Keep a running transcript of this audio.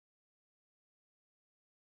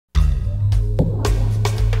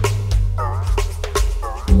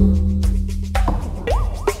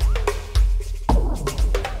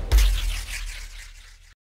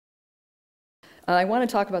I want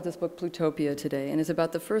to talk about this book, Plutopia, today, and it's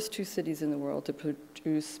about the first 2 cities in the world to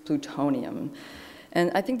produce plutonium.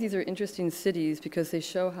 And I think these are interesting cities because they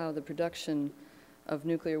show how the production of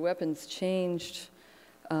nuclear weapons changed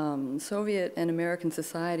Soviet and American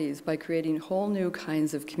societies by creating whole new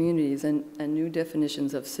kinds of communities and new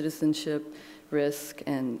definitions of citizenship, risk,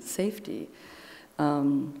 and safety.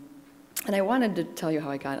 And I wanted to tell you how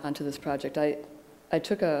I got onto this project. I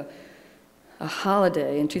took a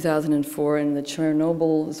holiday in 2004 in the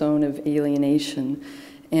Chernobyl zone of alienation.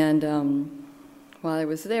 And while I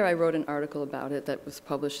was there, I wrote an article about it that was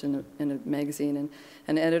published in a magazine. And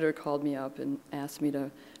an editor called me up and asked me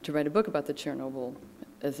to write a book about the Chernobyl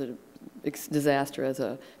as a disaster, as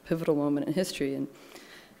a pivotal moment in history.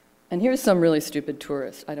 And here's some really stupid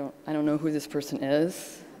tourist. I don't know who this person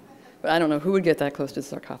is, but I don't know who would get that close to the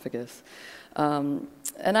sarcophagus. And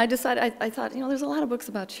I decided, I thought, there's a lot of books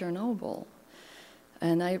about Chernobyl.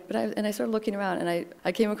 And I started looking around, and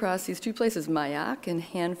I came across these 2 places, Mayak and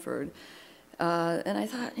Hanford. And I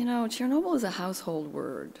thought, Chernobyl is a household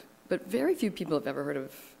word, but very few people have ever heard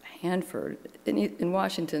of Hanford. In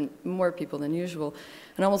Washington, more people than usual,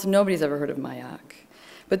 and almost nobody's ever heard of Mayak.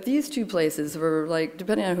 But these 2 places were, like,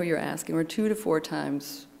 depending on who you're asking, were 2 to 4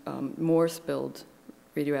 times more spilled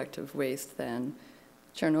radioactive waste than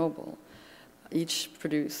Chernobyl. Each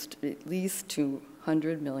produced at least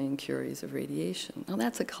 200 million curies of radiation. Now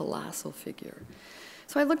that's a colossal figure.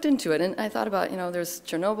 So I looked into it, and I thought about, there's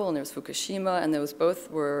Chernobyl and there's Fukushima, and those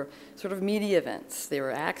both were sort of media events. They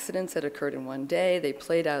were accidents that occurred in one day. They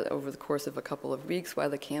played out over the course of a couple of weeks while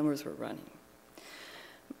the cameras were running.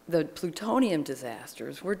 The plutonium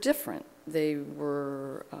disasters were different. They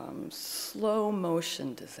were slow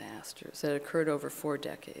motion disasters that occurred over 4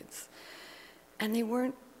 decades. And they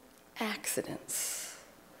weren't accidents.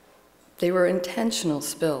 They were intentional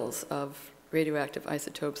spills of radioactive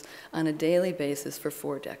isotopes on a daily basis for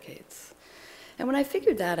 4 decades. And when I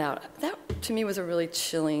figured that out, that to me was a really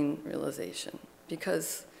chilling realization,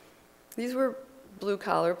 because these were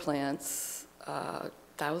blue-collar plants,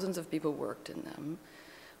 thousands of people worked in them.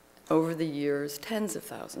 Over the years, tens of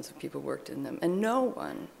thousands of people worked in them, and no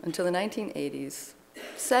one, until the 1980s,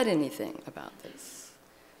 said anything about this.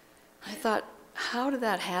 I thought, how did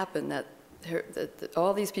that happen, that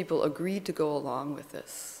all these people agreed to go along with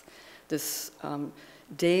this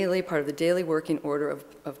daily, part of the daily working order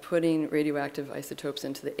of putting radioactive isotopes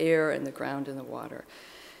into the air and the ground and the water.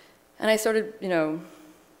 And I started,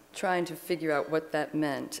 trying to figure out what that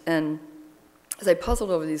meant. And as I puzzled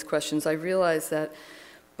over these questions, I realized that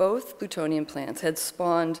both plutonium plants had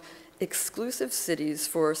spawned exclusive cities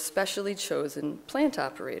for specially chosen plant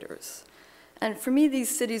operators. And for me, these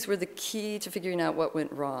cities were the key to figuring out what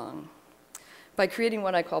went wrong. By creating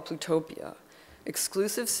what I call Plutopia,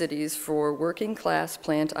 exclusive cities for working-class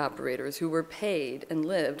plant operators who were paid and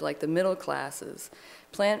lived like the middle classes,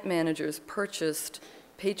 plant managers purchased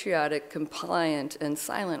patriotic, compliant, and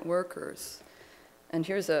silent workers. And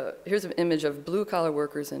here's an image of blue-collar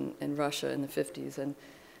workers in Russia in the 50s,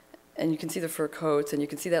 and you can see the fur coats, and you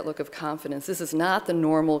can see that look of confidence. This is not the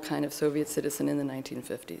normal kind of Soviet citizen in the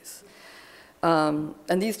 1950s.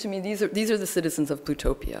 And these, to me, these are the citizens of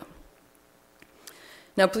Plutopia.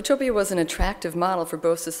 Now, Plutopia was an attractive model for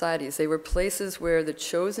both societies. They were places where the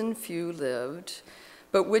chosen few lived,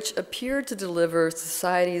 but which appeared to deliver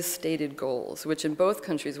society's stated goals, which in both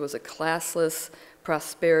countries was a classless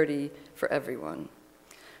prosperity for everyone.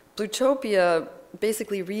 Plutopia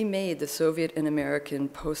basically remade the Soviet and American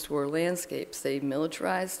post-war landscapes. They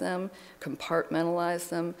militarized them, compartmentalized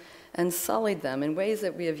them, and sullied them in ways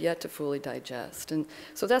that we have yet to fully digest. And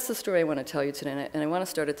so that's the story I want to tell you today, and I want to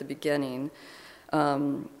start at the beginning.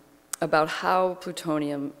 About how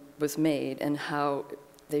plutonium was made and how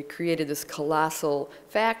they created this colossal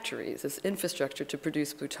factories, this infrastructure to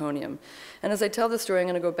produce plutonium. And as I tell the story, I'm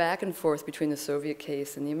going to go back and forth between the Soviet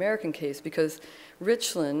case and the American case, because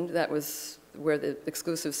Richland, that was where the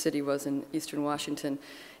exclusive city was in eastern Washington,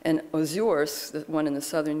 and Ozyorsk, the one in the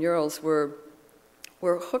southern Urals, were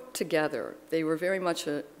hooked together. They were very much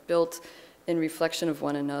built in reflection of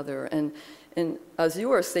one another. And in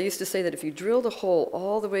Ozyorsk, they used to say that if you drilled a hole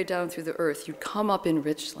all the way down through the earth, you'd come up in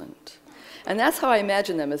Richland. And that's how I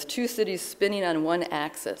imagine them, as 2 cities spinning on one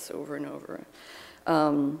axis over and over.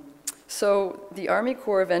 So the Army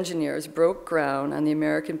Corps of Engineers broke ground on the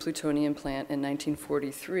American plutonium plant in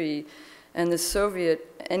 1943, and the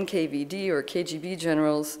Soviet NKVD, or KGB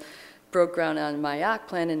generals, broke ground on Mayak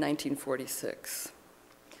plant in 1946.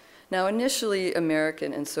 Now, initially,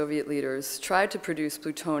 American and Soviet leaders tried to produce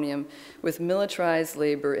plutonium with militarized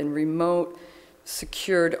labor in remote,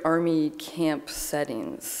 secured army camp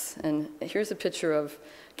settings. And here's a picture of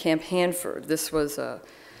Camp Hanford. This was a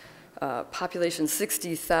population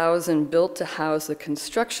 60,000 built to house the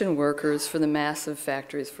construction workers for the massive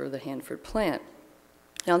factories for the Hanford plant.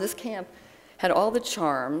 Now this camp had all the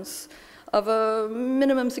charms of a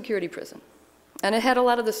minimum security prison. And it had a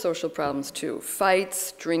lot of the social problems too: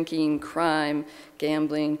 fights, drinking, crime,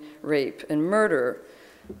 gambling, rape, and murder.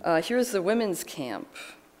 Here's the women's camp.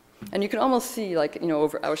 And you can almost see, like, you know,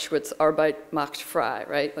 over Auschwitz, Arbeit macht frei,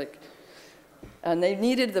 right? Like, and they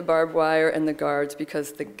needed the barbed wire and the guards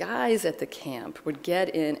because the guys at the camp would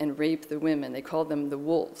get in and rape the women. They called them the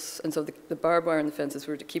wolves. And so the barbed wire and the fences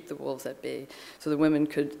were to keep the wolves at bay so the women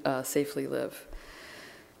could safely live.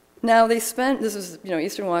 Now they spent, this was, you know,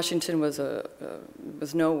 Eastern Washington was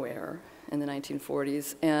nowhere in the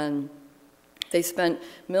 1940s, and they spent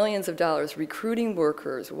millions of dollars recruiting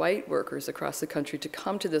workers, white workers across the country, to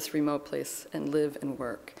come to this remote place and live and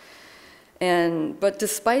work. But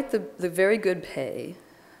despite the very good pay,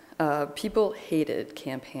 people hated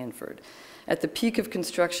Camp Hanford. At the peak of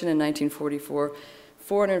construction in 1944,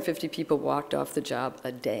 450 people walked off the job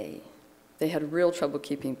a day. They had real trouble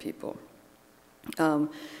keeping people.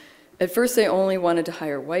 At first, they only wanted to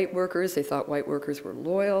hire white workers. They thought white workers were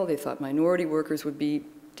loyal. They thought minority workers would be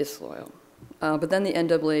disloyal. But then the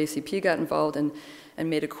NAACP got involved and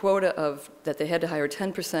made a quota that they had to hire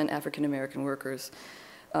 10% African-American workers.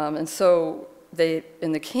 And so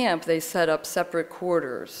in the camp, they set up separate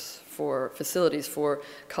quarters for facilities for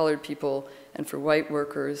colored people and for white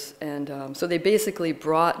workers. And so they basically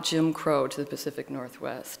brought Jim Crow to the Pacific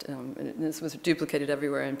Northwest. And this was duplicated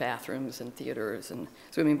everywhere in bathrooms and theaters and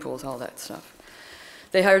swimming pools, all that stuff.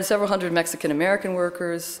 They hired several hundred Mexican-American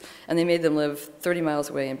workers, and they made them live 30 miles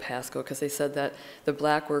away in Pasco because they said that the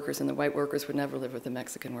black workers and the white workers would never live with the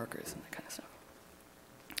Mexican workers and that kind of stuff.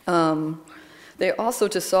 They also,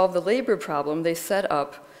 to solve the labor problem, they set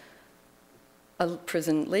up a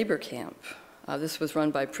prison labor camp. This was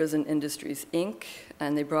run by Prison Industries, Inc.,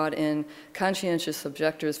 and they brought in conscientious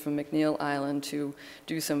objectors from McNeil Island to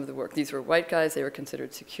do some of the work. These were white guys. They were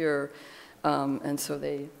considered secure, and so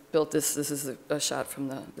they built this. This is a shot from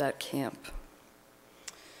that camp.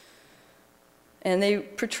 And they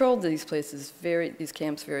patrolled these places, these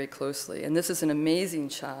camps very closely. And this is an amazing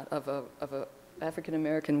shot of a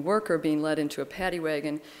African-American worker being led into a paddy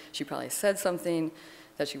wagon. She probably said something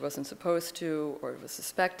that she wasn't supposed to, or was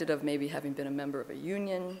suspected of maybe having been a member of a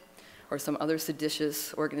union or some other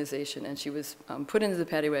seditious organization, and she was put into the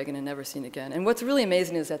paddy wagon and never seen again. And what's really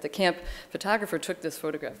amazing is that the camp photographer took this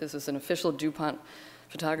photograph. This was an official DuPont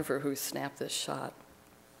photographer who snapped this shot.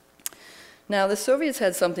 Now, the Soviets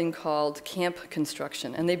had something called camp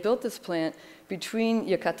construction, and they built this plant between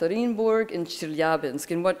Yekaterinburg and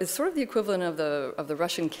Chelyabinsk, in what is sort of the equivalent of the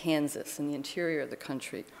Russian Kansas in the interior of the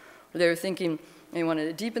country. They were thinking they wanted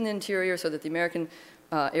it deep in the interior so that the American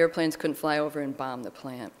airplanes couldn't fly over and bomb the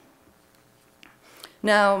plant.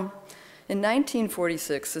 Now, in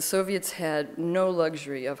 1946, the Soviets had no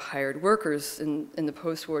luxury of hired workers in the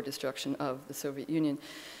post-war destruction of the Soviet Union.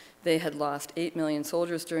 They had lost 8 million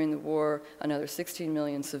soldiers during the war, another 16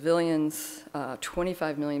 million civilians,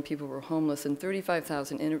 25 million people were homeless, and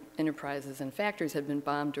 35,000 enterprises and factories had been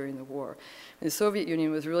bombed during the war. The Soviet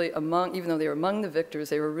Union was really even though they were among the victors,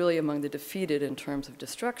 they were really among the defeated in terms of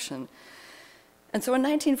destruction. And so in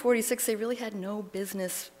 1946, they really had no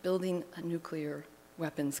business building a nuclear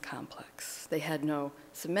weapons complex. They had no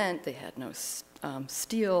cement, they had no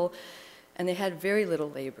steel, and they had very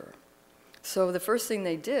little labor. So the first thing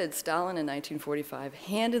they did, Stalin in 1945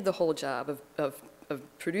 handed the whole job of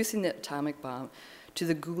producing the atomic bomb to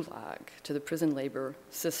the Gulag, to the prison labor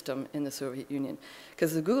system in the Soviet Union,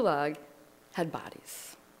 because the Gulag had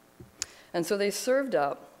bodies. And so they served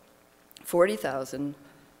up 40,000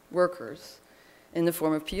 workers in the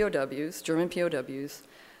form of POWs, German POWs,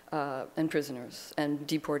 and prisoners and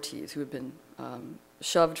deportees who had been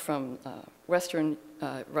shoved from Western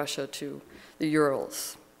Russia to the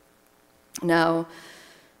Urals. Now,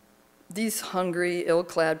 these hungry,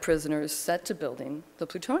 ill-clad prisoners set to building the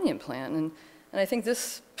plutonium plant. And I think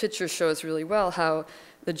this picture shows really well how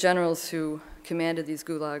the generals who commanded these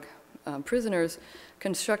Gulag prisoners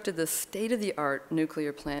constructed the state-of-the-art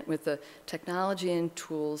nuclear plant with the technology and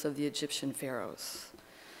tools of the Egyptian pharaohs.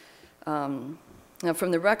 Now,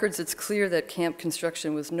 from the records, it's clear that camp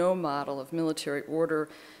construction was no model of military order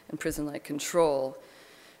and prison-like control.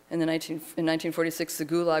 In 1946, the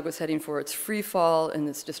Gulag was heading for its free fall and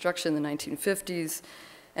its destruction in the 1950s,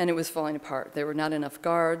 and it was falling apart. There were not enough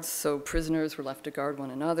guards, so prisoners were left to guard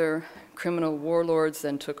one another. Criminal warlords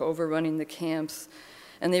then took over running the camps,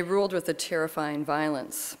 and they ruled with a terrifying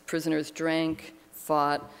violence. Prisoners drank,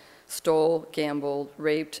 fought, stole, gambled,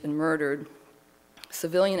 raped, and murdered.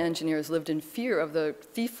 civilian engineers lived in fear of the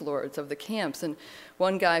thief lords of the camps. And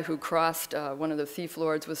one guy who crossed one of the thief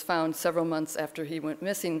lords was found several months after he went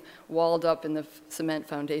missing, walled up in the cement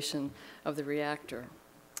foundation of the reactor.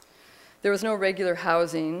 There was no regular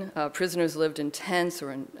housing. Prisoners lived in tents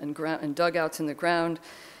or in dugouts in the ground,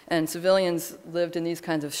 and civilians lived in these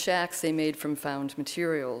kinds of shacks they made from found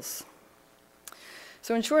materials.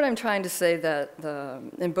 So in short, I'm trying to say that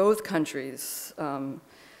in both countries,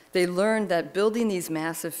 they learned that building these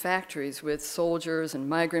massive factories with soldiers and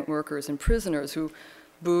migrant workers and prisoners who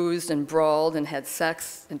boozed and brawled and had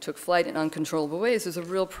sex and took flight in uncontrollable ways is a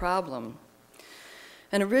real problem.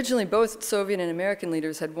 And originally, both Soviet and American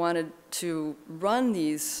leaders had wanted to run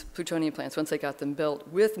these plutonium plants, once they got them built,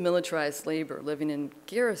 with militarized labor living in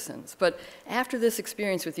garrisons. But after this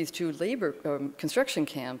experience with these two labor construction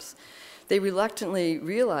camps, they reluctantly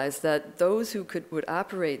realized that those who would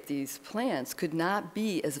operate these plants could not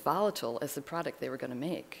be as volatile as the product they were going to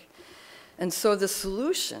make. And so the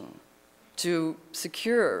solution to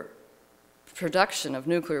secure production of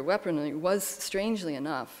nuclear weaponry was, strangely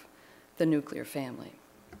enough, the nuclear family.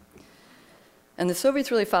 And the Soviets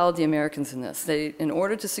really followed the Americans in this. In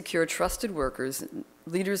order to secure trusted workers,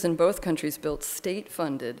 leaders in both countries built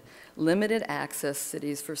state-funded, limited access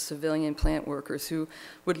cities for civilian plant workers who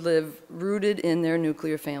would live rooted in their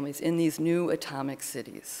nuclear families in these new atomic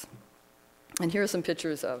cities. And here are some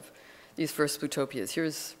pictures of these first plutopias.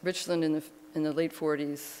 Here's Richland in the late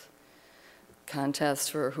 40s, contest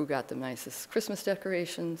for who got the nicest Christmas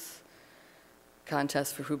decorations,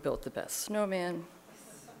 contest for who built the best snowman.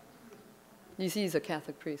 You see he's a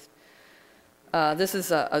Catholic priest. This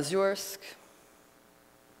is Ozyorsk.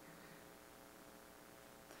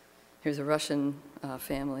 Here's a Russian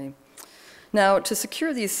family. Now, to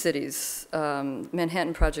secure these cities,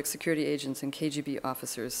 Manhattan Project security agents and KGB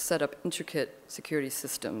officers set up intricate security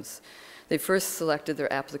systems. They first selected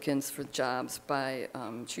their applicants for jobs by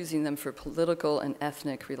choosing them for political and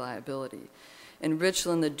ethnic reliability. In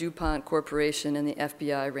Richland, the DuPont Corporation and the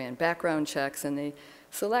FBI ran background checks, and they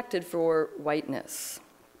selected for whiteness.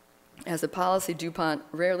 As a policy, DuPont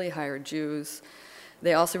rarely hired Jews.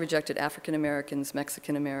 They also rejected African Americans,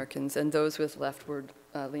 Mexican Americans, and those with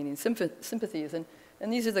leftward-leaning sympathies.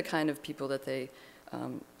 And these are the kind of people that they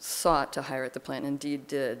sought to hire at the plant, and indeed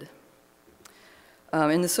did.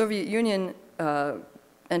 In the Soviet Union,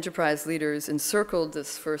 enterprise leaders encircled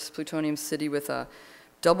this first plutonium city with a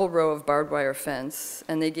double row of barbed wire fence,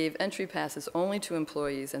 and they gave entry passes only to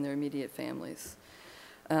employees and their immediate families.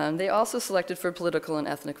 They also selected for political and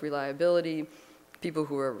ethnic reliability people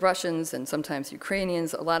who were Russians and sometimes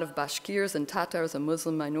Ukrainians. A lot of Bashkirs and Tatars, a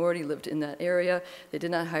Muslim minority, lived in that area. They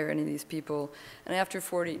did not hire any of these people. And after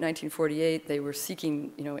 1948, they were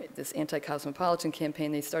seeking, this anti-cosmopolitan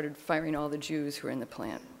campaign. They started firing all the Jews who were in the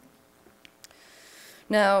plant.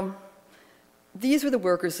 Now, these were the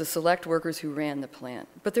workers, the select workers who ran the plant.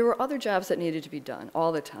 But there were other jobs that needed to be done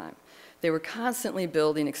all the time. They were constantly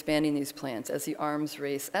building, expanding these plants as the arms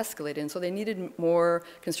race escalated, and so they needed more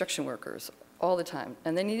construction workers all the time.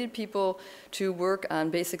 And they needed people to work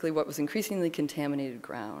on basically what was increasingly contaminated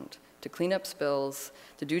ground, to clean up spills,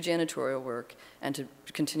 to do janitorial work, and to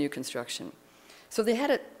continue construction. So they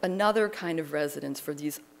had another kind of residence for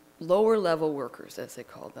these lower level workers, as they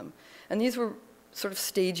called them. And these were sort of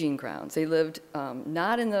staging grounds. They lived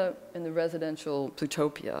not in the residential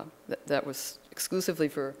plutopia that was exclusively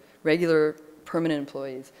for regular permanent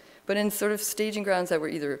employees, but in sort of staging grounds that were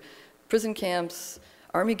either prison camps,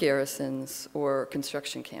 army garrisons, or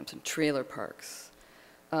construction camps and trailer parks.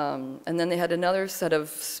 And then they had another set of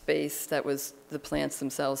space that was the plants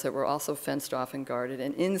themselves that were also fenced off and guarded.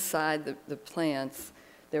 And inside the plants,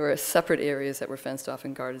 there were separate areas that were fenced off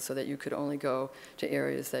and guarded so that you could only go to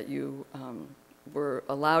areas that you were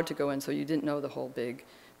allowed to go in, so you didn't know the whole big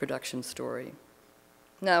production story.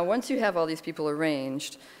 Now, once you have all these people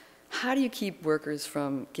arranged, how do you keep workers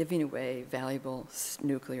from giving away valuable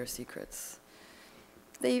nuclear secrets?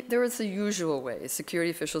 There was the usual way. Security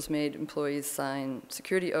officials made employees sign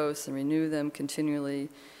security oaths and renew them continually.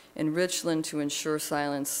 In Richland, to ensure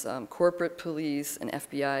silence, corporate police and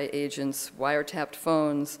FBI agents wiretapped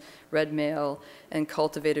phones, read mail, and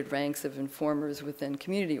cultivated ranks of informers within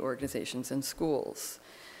community organizations and schools.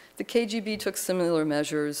 The KGB took similar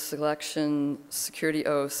measures: selection, security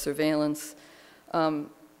oaths, surveillance.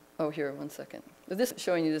 Oh, here, one second. This is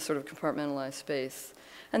showing you this sort of compartmentalized space.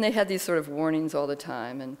 And they had these sort of warnings all the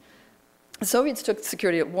time. And the Soviets took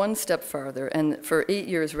security one step farther, and for 8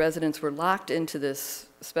 years, residents were locked into this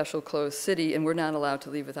special closed city and were not allowed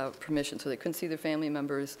to leave without permission. So they couldn't see their family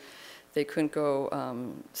members. They couldn't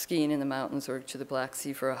go skiing in the mountains or to the Black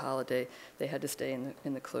Sea for a holiday. They had to stay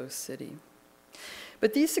in the closed city.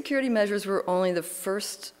 But these security measures were only the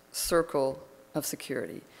first circle of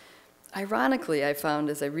security. Ironically, I found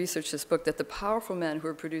as I researched this book that the powerful men who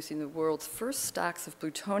were producing the world's first stocks of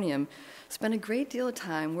plutonium spent a great deal of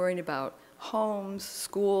time worrying about homes,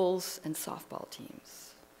 schools, and softball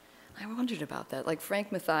teams. I wondered about that. Like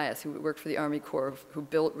Frank Mathias, who worked for the Army Corps, who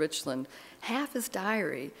built Richland, half his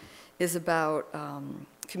diary is about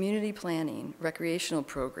community planning, recreational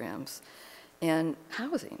programs, and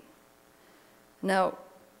housing. Now,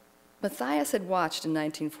 Mathias had watched in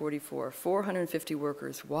 1944 450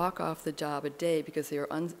 workers walk off the job a day because they were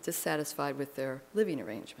dissatisfied with their living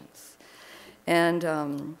arrangements.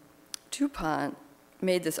 And DuPont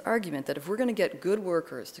made this argument that if we're going to get good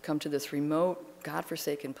workers to come to this remote,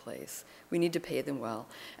 godforsaken place, we need to pay them well.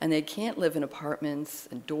 And they can't live in apartments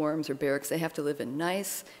and dorms or barracks. They have to live in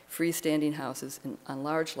nice, freestanding houses on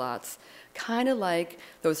large lots, kind of like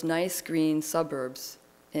those nice green suburbs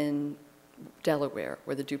in Delaware,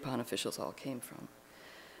 where the DuPont officials all came from.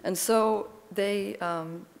 And so they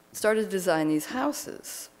started to design these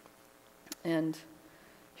houses. And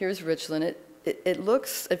here's Richland. It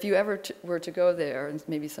looks, if you ever were to go there, and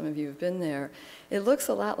maybe some of you have been there, it looks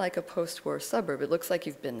a lot like a post-war suburb. It looks like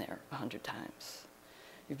you've been there 100 times.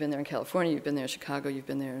 You've been there in California, you've been there in Chicago, you've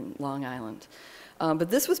been there in Long Island. But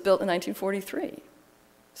this was built in 1943.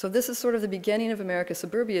 So this is sort of the beginning of America's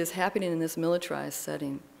suburbia is happening in this militarized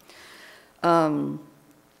setting. Now,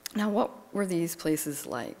 what were these places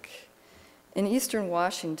like? In eastern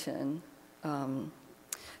Washington,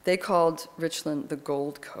 they called Richland the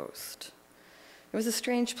Gold Coast. It was a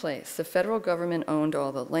strange place. The federal government owned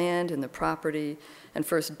all the land and the property, and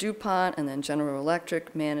first DuPont and then General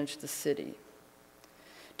Electric managed the city.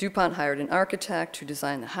 DuPont hired an architect who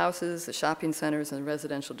designed the houses, the shopping centers, and the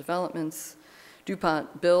residential developments.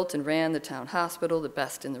 DuPont built and ran the town hospital, the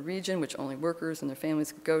best in the region, which only workers and their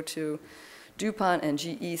families could go to. DuPont and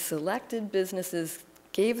GE selected businesses,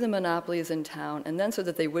 gave them monopolies in town, and then so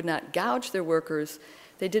that they would not gouge their workers,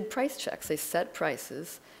 they did price checks. They set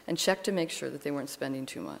prices and checked to make sure that they weren't spending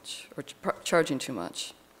too much or charging too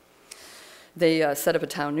much. They set up a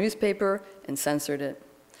town newspaper and censored it.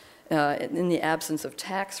 In the absence of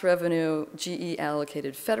tax revenue, GE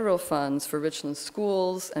allocated federal funds for Richland's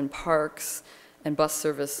schools and parks and bus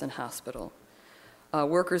service and hospital.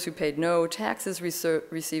 Workers who paid no taxes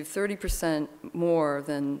received 30% more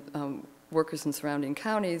than workers in surrounding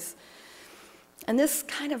counties. And this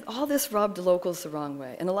all this rubbed locals the wrong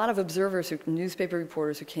way. And a lot of observers, newspaper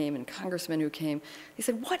reporters who came and congressmen who came, they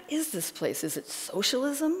said, what is this place? Is it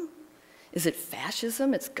socialism? Is it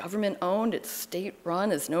fascism? It's government owned, it's state run,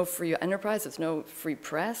 there's no free enterprise, there's no free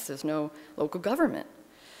press, there's no local government.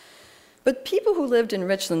 But people who lived in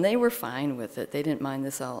Richland, they were fine with it. They didn't mind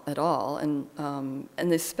this at all. And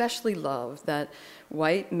they especially loved that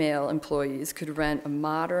white male employees could rent a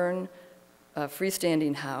modern,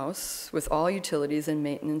 freestanding house with all utilities and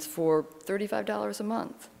maintenance for $35 a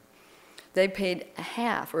month. They paid a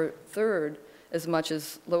half or a third as much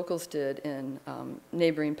as locals did in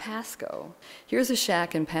neighboring Pasco. Here's a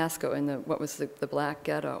shack in Pasco in what was the Black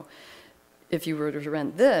Ghetto. If you were to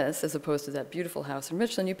rent this, as opposed to that beautiful house in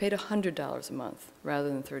Richland, you paid $100 a month rather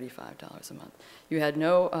than $35 a month. You had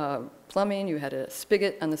no plumbing, you had a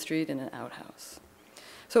spigot on the street and an outhouse.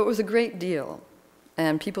 So it was a great deal,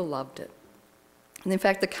 and people loved it. And in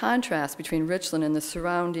fact, the contrast between Richland and the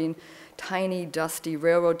surrounding tiny, dusty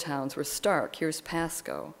railroad towns were stark. Here's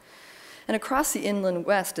Pasco. And across the inland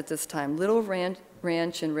west at this time, little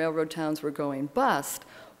ranch and railroad towns were going bust,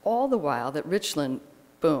 all the while that Richland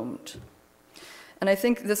boomed. And I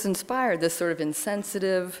think this inspired this sort of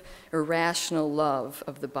insensitive, irrational love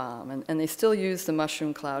of the bomb. And they still use the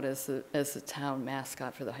mushroom cloud as the town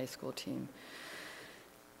mascot for the high school team.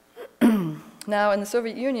 Now, in the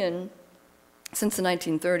Soviet Union, since the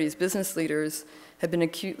 1930s, business leaders have been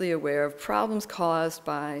acutely aware of problems caused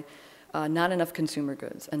by not enough consumer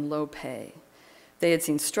goods and low pay. They had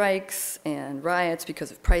seen strikes and riots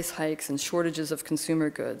because of price hikes and shortages of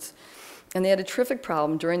consumer goods. And they had a terrific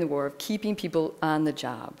problem during the war of keeping people on the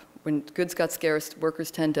job. When goods got scarce, workers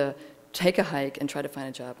tend to take a hike and try to find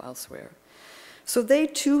a job elsewhere. So they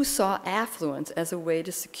too saw affluence as a way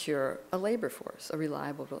to secure a labor force, a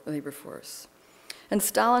reliable labor force. And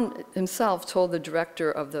Stalin himself told the director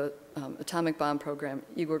of the atomic bomb program,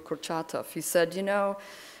 Igor Kurchatov, he said, you know,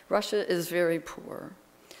 Russia is very poor,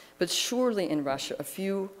 but surely in Russia a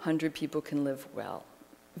few hundred people can live well.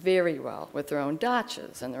 Very well, with their own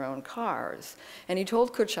dachas and their own cars. And he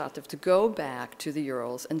told Kurchatov to go back to the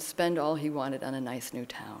Urals and spend all he wanted on a nice new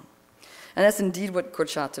town. And that's indeed what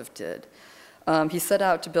Kurchatov did. He set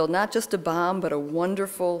out to build not just a bomb, but a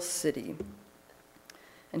wonderful city.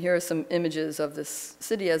 And here are some images of this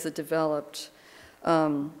city as it developed.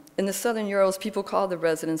 In the southern Urals, people called the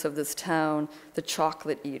residents of this town the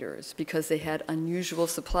chocolate eaters because they had unusual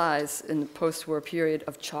supplies in the post-war period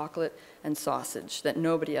of chocolate and sausage that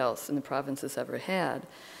nobody else in the provinces ever had.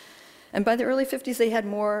 And by the early 50s, they had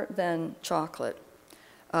more than chocolate.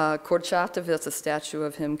 Kurchatov, that's a statue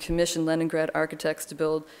of him, commissioned Leningrad architects to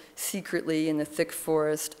build secretly in the thick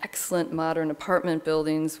forest excellent modern apartment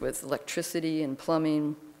buildings with electricity and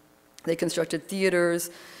plumbing. They constructed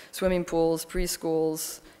theaters, swimming pools,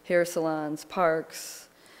 preschools, hair salons, parks,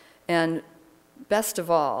 and best of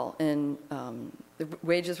all, the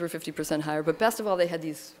wages were 50% higher, but best of all, they had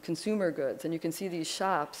these consumer goods, and you can see these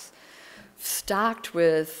shops stocked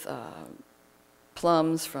with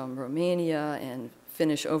plums from Romania and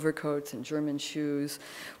Finnish overcoats and German shoes.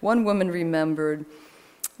 One woman remembered,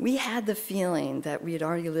 "We had the feeling that we had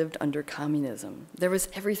already lived under communism. There was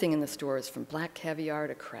everything in the stores, from black caviar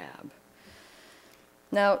to crab."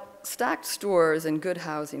 Now, stocked stores and good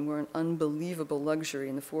housing were an unbelievable luxury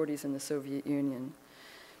in the 40s in the Soviet Union.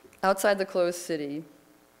 Outside the closed city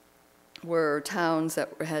were towns that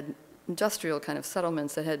had industrial kind of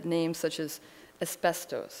settlements that had names such as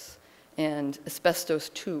Asbestos and Asbestos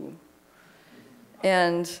 2.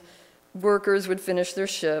 And workers would finish their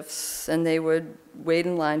shifts and they would wait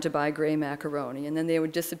in line to buy gray macaroni, and then they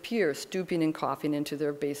would disappear, stooping and coughing into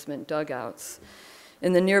their basement dugouts.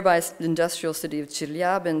 In the nearby industrial city of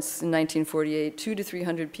Chelyabinsk in 1948, 200 to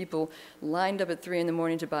 300 people lined up at 3 in the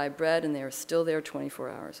morning to buy bread, and they were still there 24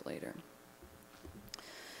 hours later.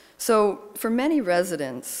 So for many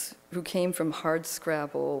residents who came from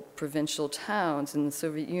hardscrabble provincial towns in the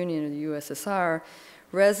Soviet Union or the USSR,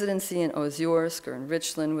 residency in Ozyorsk or in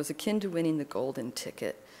Richland was akin to winning the golden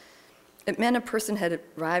ticket. It meant a person had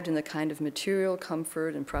arrived in the kind of material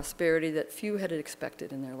comfort and prosperity that few had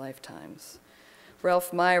expected in their lifetimes.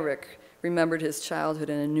 Ralph Myrick remembered his childhood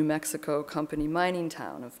in a New Mexico company mining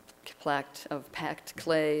town of packed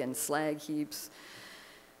clay and slag heaps.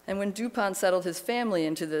 And when DuPont settled his family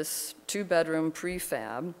into this 2-bedroom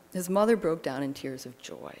prefab, his mother broke down in tears of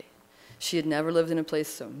joy. She had never lived in a place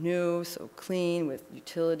so new, so clean, with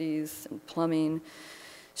utilities and plumbing.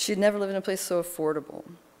 She had never lived in a place so affordable.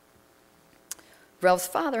 Ralph's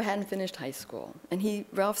father hadn't finished high school, and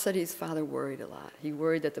Ralph said his father worried a lot. He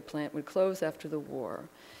worried that the plant would close after the war.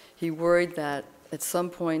 He worried that at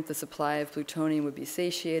some point the supply of plutonium would be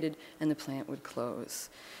satiated and the plant would close.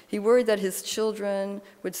 He worried that his children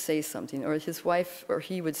would say something, or his wife or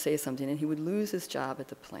he would say something, and he would lose his job at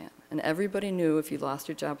the plant. And everybody knew if you lost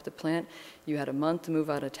your job at the plant, you had a month to move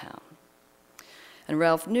out of town. And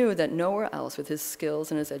Ralph knew that nowhere else with his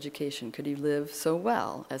skills and his education could he live so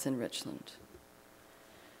well as in Richland.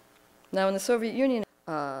 Now, in the Soviet Union,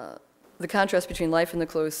 the contrast between life in the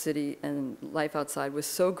closed city and life outside was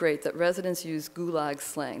so great that residents used gulag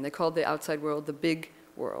slang. They called the outside world the big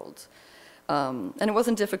world. And it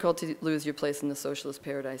wasn't difficult to lose your place in the socialist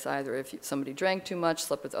paradise either. If somebody drank too much,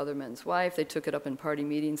 slept with other men's wife, they took it up in party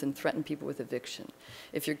meetings and threatened people with eviction.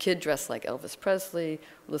 If your kid dressed like Elvis Presley,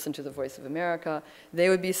 listened to the Voice of America, they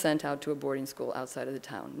would be sent out to a boarding school outside of the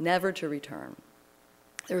town, never to return.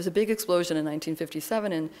 There was a big explosion in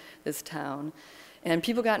 1957 in this town, and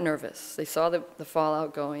people got nervous. They saw the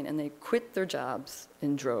fallout going, and they quit their jobs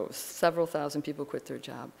in droves. Several thousand people quit their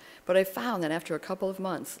job. But I found that after a couple of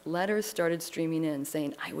months, letters started streaming in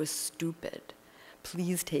saying, "I was stupid.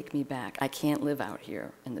 Please take me back. I can't live out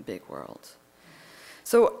here in the big world."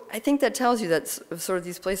 So I think that tells you that sort of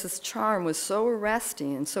these places' charm was so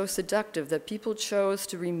arresting and so seductive that people chose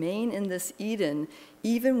to remain in this Eden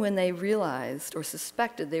even when they realized or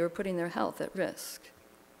suspected they were putting their health at risk.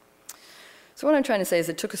 So what I'm trying to say is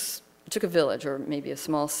it took a village, or maybe a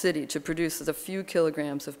small city, to produce the few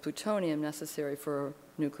kilograms of plutonium necessary for a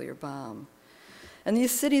nuclear bomb. And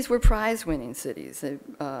these cities were prize-winning cities.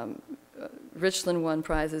 Richland won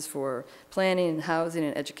prizes for planning and housing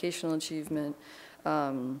and educational achievement.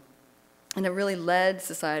 And it really led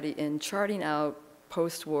society in charting out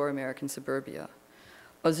post-war American suburbia.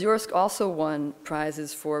 Ozyorsk also won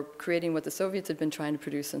prizes for creating what the Soviets had been trying to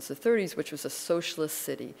produce since the 30s, which was a socialist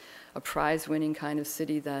city, a prize-winning kind of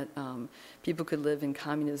city that people could live in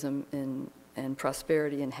communism and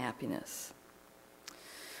prosperity and happiness.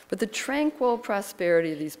 But the tranquil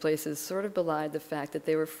prosperity of these places sort of belied the fact that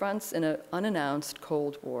they were fronts in an unannounced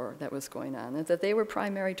Cold War that was going on, and that they were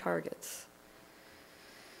primary targets.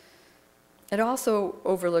 It also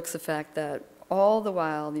overlooks the fact that all the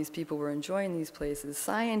while these people were enjoying these places,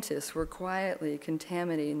 scientists were quietly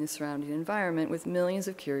contaminating the surrounding environment with millions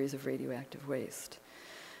of curies of radioactive waste.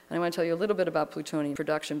 And I want to tell you a little bit about plutonium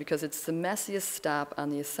production because it's the messiest stop on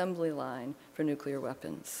the assembly line for nuclear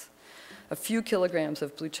weapons. A few kilograms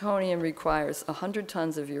of plutonium requires 100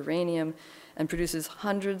 tons of uranium and produces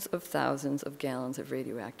hundreds of thousands of gallons of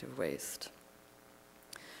radioactive waste.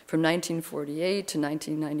 From 1948 to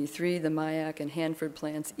 1993, the Mayak and Hanford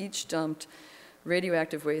plants each dumped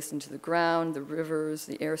radioactive waste into the ground, the rivers,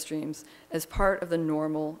 the airstreams, as part of the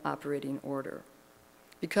normal operating order.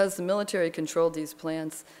 Because the military controlled these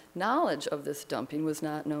plants, knowledge of this dumping was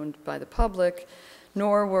not known by the public,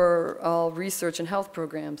 nor were all research and health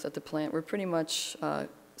programs at the plant were pretty much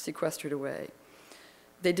sequestered away.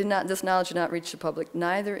 This knowledge did not reach the public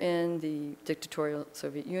neither in the dictatorial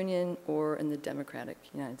Soviet Union or in the democratic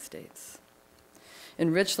United States.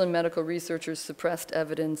 In Richland, medical researchers suppressed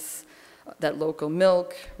evidence that local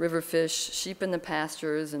milk, river fish, sheep in the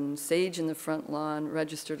pastures, and sage in the front lawn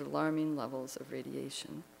registered alarming levels of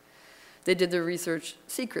radiation. They did their research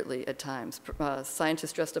secretly at times.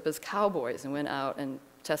 Scientists dressed up as cowboys and went out and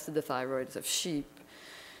tested the thyroids of sheep.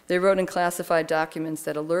 They wrote in classified documents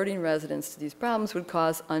that alerting residents to these problems would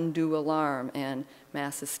cause undue alarm and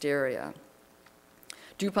mass hysteria.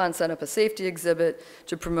 DuPont set up a safety exhibit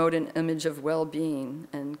to promote an image of well-being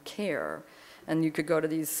and care. And you could go to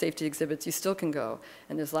these safety exhibits, you still can go,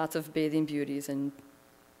 and there's lots of bathing beauties and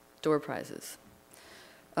door prizes.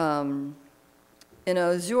 In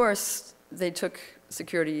Ozyorsk, they took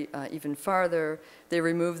security even farther. They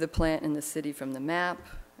removed the plant in the city from the map,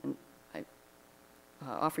 and I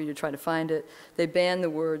offer you to try to find it. They banned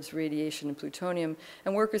the words radiation and plutonium,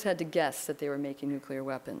 and workers had to guess that they were making nuclear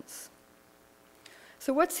weapons.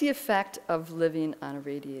 So what's the effect of living on a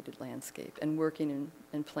radiated landscape and working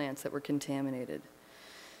in plants that were contaminated?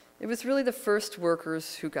 It was really the first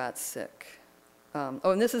workers who got sick.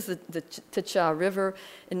 And this is the Tcha River.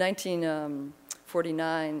 In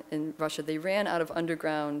 1949 in Russia, they ran out of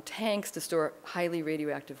underground tanks to store highly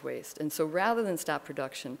radioactive waste. And so rather than stop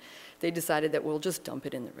production, they decided that we'll just dump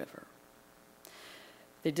it in the river.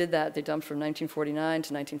 They did that. They dumped from 1949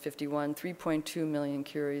 to 1951 3.2 million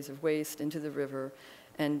curies of waste into the river,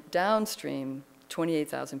 and downstream,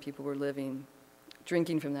 28,000 people were living,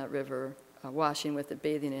 drinking from that river, washing with it,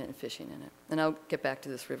 bathing in it, and fishing in it. And I'll get back to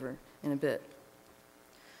this river in a bit.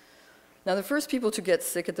 Now, the first people to get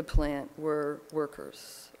sick at the plant were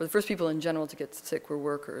workers, or the first people in general to get sick were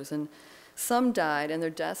workers, and some died, and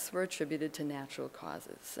their deaths were attributed to natural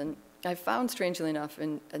causes. And I found, strangely enough,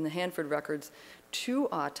 in the Hanford records,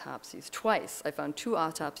 twice I found two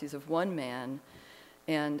autopsies of one man,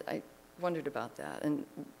 and I wondered about that. And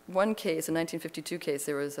one case, a 1952 case,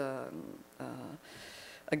 there was a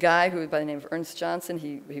guy who was by the name of Ernst Johnson.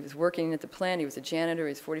 He was working at the plant. He was a janitor.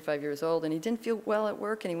 He was 45 years old, and he didn't feel well at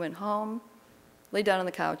work, and he went home, laid down on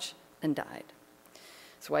the couch, and died.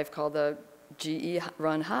 His wife called the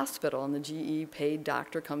GE-run hospital, and the GE-paid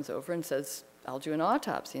doctor comes over and says, I'll do an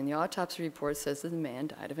autopsy. And the autopsy report says that the man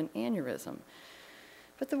died of an aneurysm.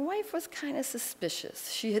 But the wife was kind of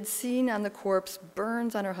suspicious. She had seen on the corpse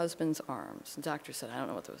burns on her husband's arms. The doctor said, I don't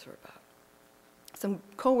know what those were about. Some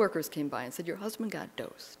coworkers came by and said, your husband got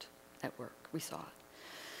dosed at work. We saw it.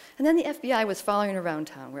 And then the FBI was following her around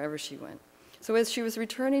town wherever she went. So as she was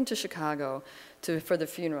returning to Chicago for the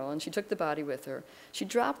funeral, and she took the body with her, she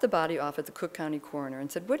dropped the body off at the Cook County coroner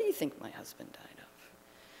and said, what do you think my husband died of?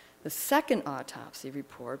 The second autopsy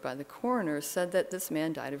report by the coroner said that this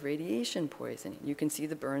man died of radiation poisoning. You can see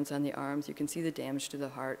the burns on the arms, you can see the damage to the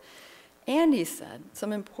heart. And he said,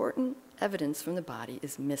 some important evidence from the body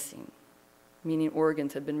is missing, meaning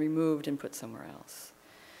organs had been removed and put somewhere else.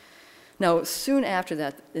 Now, soon after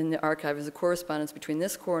that, in the archive is a correspondence between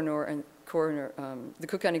this coroner and the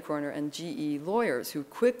Cook County coroner and GE lawyers who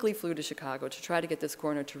quickly flew to Chicago to try to get this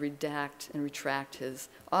coroner to redact and retract his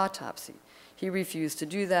autopsy. He refused to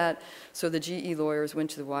do that, so the GE lawyers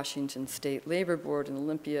went to the Washington State Labor Board in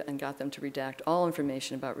Olympia and got them to redact all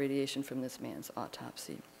information about radiation from this man's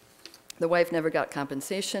autopsy. The wife never got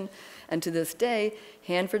compensation, and to this day,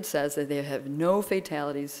 Hanford says that they have no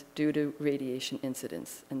fatalities due to radiation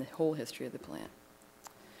incidents in the whole history of the plant.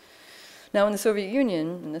 Now, in the Soviet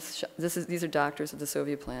Union, and these are doctors of the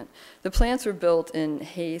Soviet plant, the plants were built in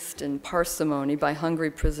haste and parsimony by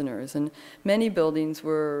hungry prisoners, and many buildings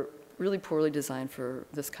were really poorly designed for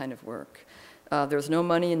this kind of work. There was no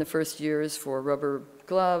money in the first years for rubber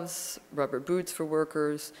gloves, rubber boots for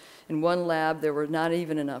workers. In one lab, there were not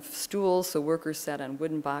even enough stools, so workers sat on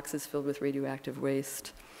wooden boxes filled with radioactive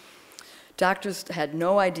waste. Doctors had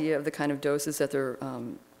no idea of the kind of doses that their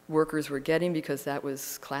workers were getting because that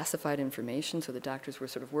was classified information, so the doctors were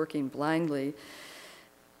sort of working blindly.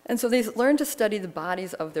 And so they learned to study the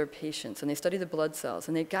bodies of their patients, and they studied the blood cells,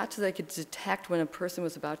 and they could detect when a person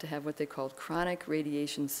was about to have what they called chronic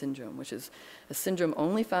radiation syndrome, which is a syndrome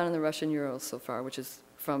only found in the Russian Urals so far, which is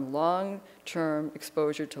from long-term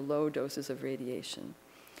exposure to low doses of radiation.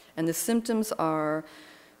 And the symptoms are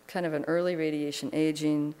kind of an early radiation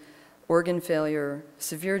aging, organ failure,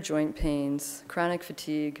 severe joint pains, chronic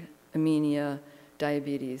fatigue, anemia,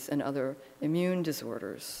 diabetes, and other immune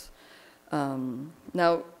disorders.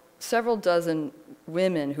 Now, several dozen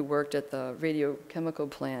women who worked at the radiochemical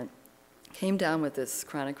plant came down with this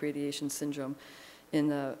chronic radiation syndrome in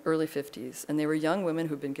the early 50s. And they were young women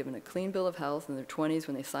who'd been given a clean bill of health in their 20s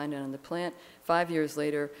when they signed on the plant. 5 years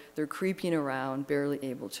later, they're creeping around, barely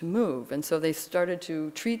able to move. And so they started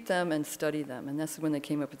to treat them and study them. And that's when they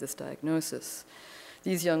came up with this diagnosis.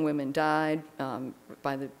 These young women died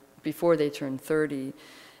before they turned 30.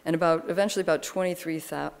 And eventually about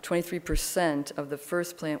 23% of the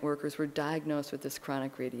first plant workers were diagnosed with this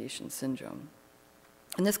chronic radiation syndrome.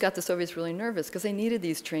 And this got the Soviets really nervous because they needed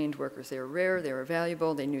these trained workers. They were rare, they were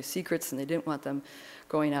valuable, they knew secrets, and they didn't want them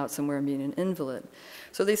going out somewhere and being an invalid.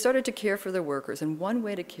 So they started to care for their workers. And one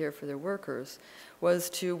way to care for their workers was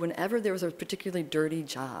to, whenever there was a particularly dirty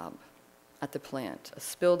job at the plant, a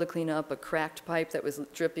spill to clean up, a cracked pipe that was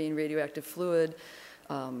dripping radioactive fluid,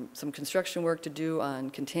 some construction work to do on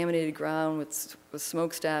contaminated ground with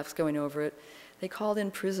smokestacks going over it, they called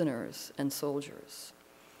in prisoners and soldiers.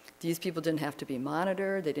 These people didn't have to be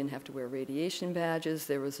monitored, they didn't have to wear radiation badges,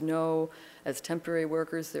 there was no, as temporary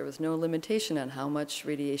workers, there was no limitation on how much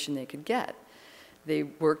radiation they could get. They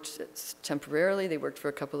worked temporarily, they worked for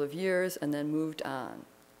a couple of years, and then moved on,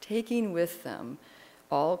 taking with them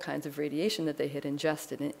all kinds of radiation that they had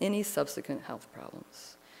ingested and any subsequent health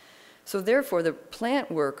problems. So therefore, the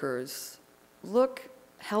plant workers look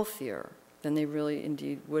healthier than they really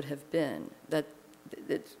indeed would have been. That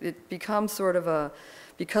it becomes sort of a,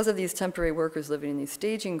 because of these temporary workers living in these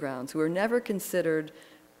staging grounds who are never considered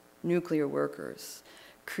nuclear workers,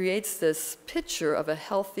 creates this picture of a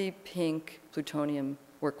healthy pink plutonium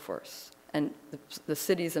workforce, and the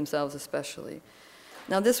cities themselves especially.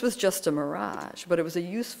 Now this was just a mirage, but it was a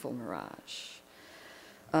useful mirage.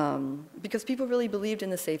 Because people really believed in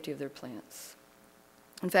the safety of their plants.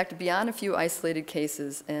 In fact, beyond a few isolated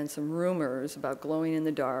cases and some rumors about glowing in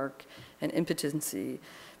the dark and impotency,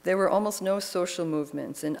 there were almost no social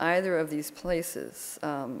movements in either of these places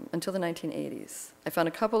until the 1980s. I found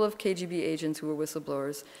a couple of KGB agents who were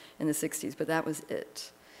whistleblowers in the 60s, but that was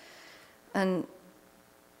it. And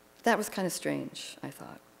that was kind of strange, I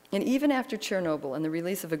thought. And even after Chernobyl and the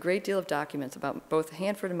release of a great deal of documents about both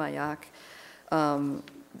Hanford and Mayak,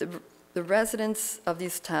 the residents of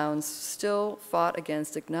these towns still fought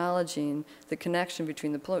against acknowledging the connection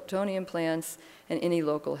between the plutonium plants and any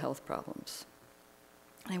local health problems.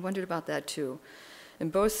 And I wondered about that too. In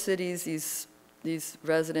both cities, these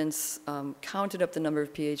residents counted up the number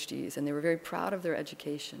of PhDs, and they were very proud of their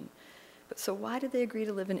education. But so why did they agree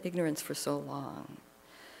to live in ignorance for so long?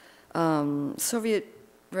 Soviet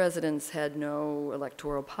residents had no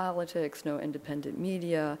electoral politics, no independent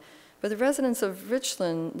media, but the residents of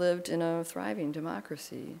Richland lived in a thriving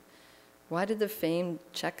democracy. Why did the famed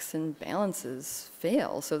checks and balances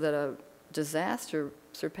fail so that a disaster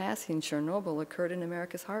surpassing Chernobyl occurred in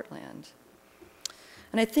America's heartland?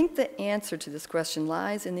 And I think the answer to this question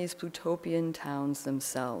lies in these Plutopian towns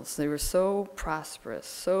themselves. They were so prosperous,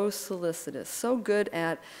 so solicitous, so good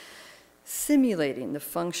at simulating the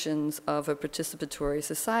functions of a participatory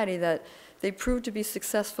society that they proved to be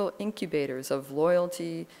successful incubators of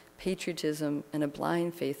loyalty, patriotism, and a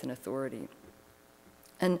blind faith in authority.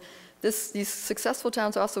 And these successful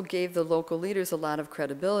towns also gave the local leaders a lot of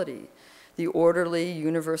credibility. The orderly,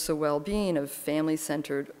 universal well-being of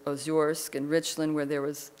family-centered Ozyorsk and Richland, where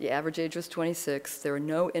the average age was 26, there were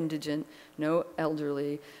no indigent, no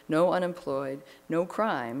elderly, no unemployed, no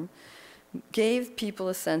crime, gave people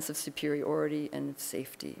a sense of superiority and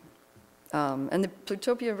safety. And the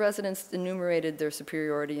Plutopia residents enumerated their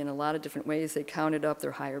superiority in a lot of different ways. They counted up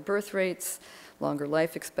their higher birth rates, longer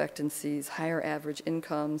life expectancies, higher average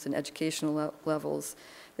incomes and educational levels.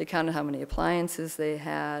 They counted how many appliances they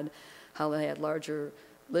had, how they had larger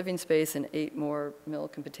living space and ate more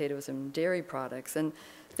milk and potatoes and dairy products. And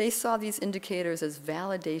they saw these indicators as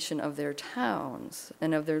validation of their towns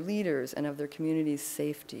and of their leaders and of their community's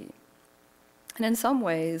safety. And in some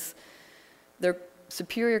ways, their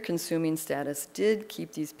superior consuming status did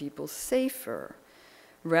keep these people safer.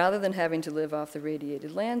 Rather than having to live off the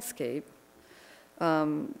radiated landscape,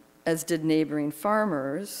 as did neighboring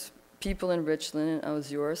farmers, people in Richland and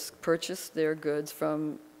Ozyorsk purchased their goods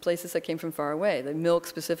from places that came from far away. The milk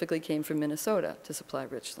specifically came from Minnesota to supply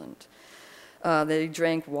Richland. They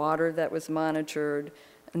drank water that was monitored,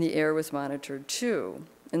 and the air was monitored too.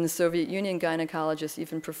 In the Soviet Union, gynecologists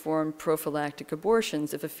even performed prophylactic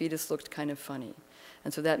abortions if a fetus looked kind of funny.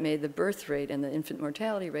 And so that made the birth rate and the infant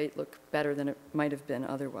mortality rate look better than it might have been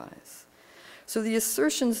otherwise. So the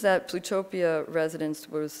assertions that Plutopia residents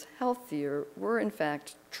was healthier were in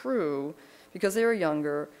fact true because they were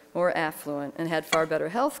younger, more affluent, and had far better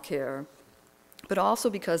health care, but also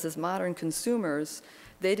because as modern consumers,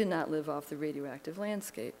 they did not live off the radioactive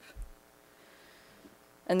landscape.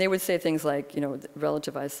 And they would say things like, you know,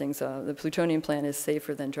 relativize things. The plutonium plant is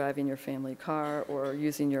safer than driving your family car or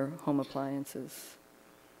using your home appliances.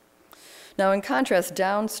 Now, in contrast,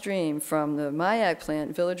 downstream from the Mayak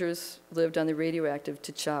plant, villagers lived on the radioactive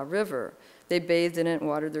Ticha River. They bathed in it and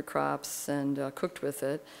watered their crops and cooked with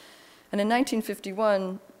it. And in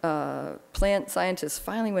 1951, plant scientists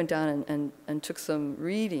finally went down and took some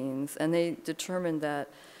readings, and they determined that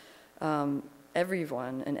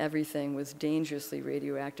everyone and everything was dangerously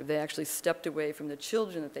radioactive. They actually stepped away from the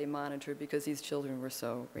children that they monitored because these children were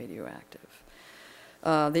so radioactive.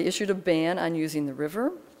 They issued a ban on using the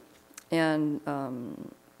river and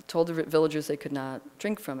told the villagers they could not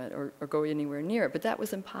drink from it or go anywhere near it. But that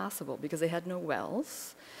was impossible because they had no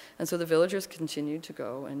wells. And so the villagers continued to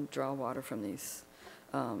go and draw water from these,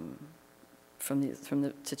 from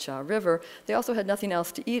the Ticha River. They also had nothing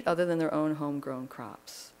else to eat other than their own homegrown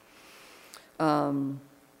crops.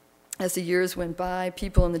 As the years went by,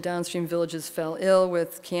 people in the downstream villages fell ill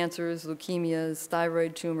with cancers, leukemias,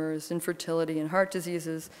 thyroid tumors, infertility, and heart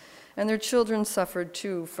diseases, and their children suffered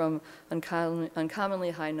too from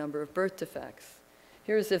uncommonly high number of birth defects.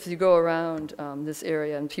 Here's if you go around this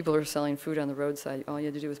area and people are selling food on the roadside, all you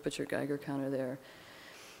had to do was put your Geiger counter there.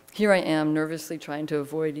 Here I am nervously trying to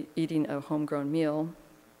avoid eating a homegrown meal.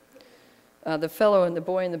 The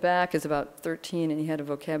boy in the back is about 13 and he had a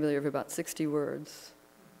vocabulary of about 60 words.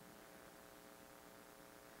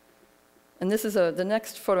 And this is the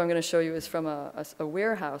next photo I'm going to show you is from a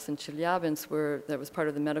warehouse in Chelyabinsk that was part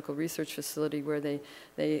of the medical research facility where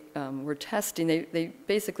they were testing. They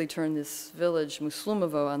basically turned this village,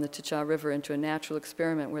 Muslumovo, on the Ticha River into a natural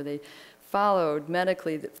experiment where they followed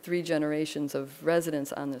medically the 3 generations of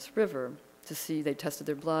residents on this river to see. They tested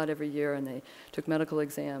their blood every year and they took medical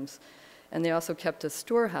exams. And they also kept a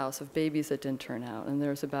storehouse of babies that didn't turn out. And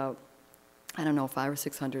there's about, I don't know, 500 or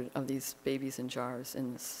 600 of these babies in jars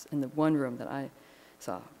in the one room that I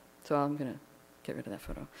saw. So I'm going to get rid of that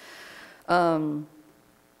photo.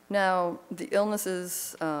 Now, the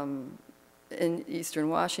illnesses in eastern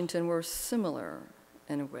Washington were similar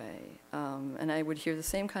in a way. And I would hear the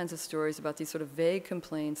same kinds of stories about these sort of vague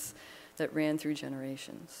complaints that ran through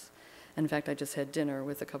generations. In fact, I just had dinner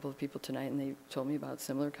with a couple of people tonight, and they told me about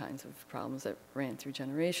similar kinds of problems that ran through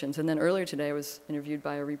generations. And then earlier today, I was interviewed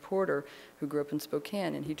by a reporter who grew up in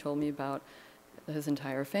Spokane, and he told me about his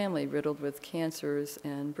entire family riddled with cancers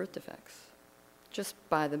and birth defects, just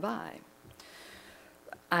by the by.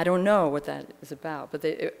 I don't know what that is about,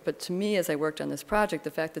 but to me, as I worked on this project,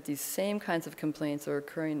 the fact that these same kinds of complaints are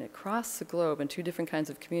occurring across the globe in 2 different kinds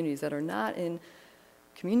of communities that are not in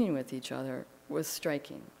communion with each other was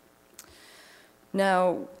striking.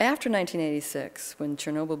 Now, after 1986, when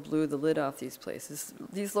Chernobyl blew the lid off these places,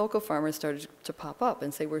 these local farmers started to pop up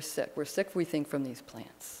and say, we're sick, we think, from these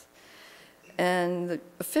plants. And the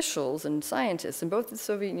officials and scientists in both the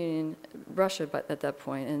Soviet Union, Russia at that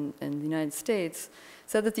point, and the United States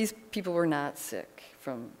said that these people were not sick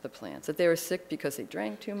from the plants, that they were sick because they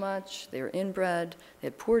drank too much, they were inbred, they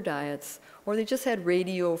had poor diets, or they just had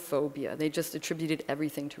radiophobia. They just attributed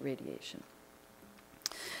everything to radiation.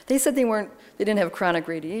 They said they didn't have chronic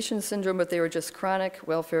radiation syndrome, but they were just chronic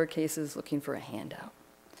welfare cases looking for a handout.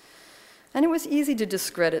 And it was easy to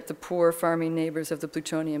discredit the poor farming neighbors of the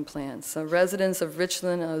plutonium plants. Residents of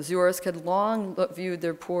Richland, Zyorsk had long viewed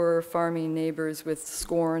their poor farming neighbors with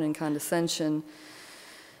scorn and condescension.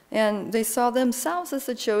 And they saw themselves as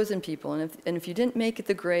the chosen people. And if you didn't make it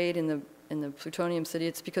the grade in the plutonium city,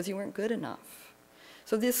 it's because you weren't good enough.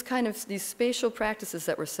 So these spatial practices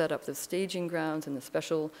that were set up, the staging grounds and the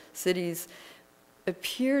special cities,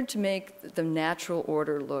 appeared to make the natural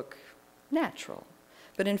order look natural.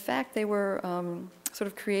 But in fact, they were sort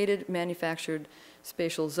of created, manufactured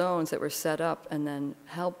spatial zones that were set up and then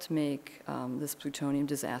helped make this plutonium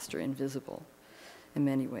disaster invisible in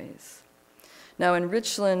many ways. Now, in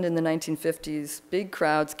Richland in the 1950s, big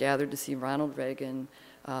crowds gathered to see Ronald Reagan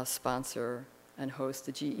sponsor and host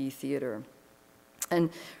the GE Theater. And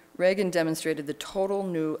Reagan demonstrated the total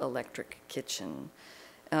new electric kitchen.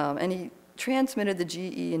 And he transmitted the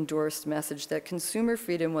GE-endorsed message that consumer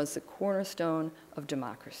freedom was the cornerstone of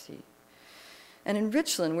democracy. And in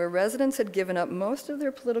Richland, where residents had given up most of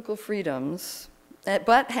their political freedoms,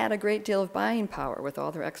 but had a great deal of buying power with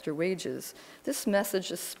all their extra wages, this message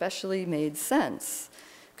especially made sense.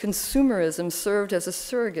 Consumerism served as a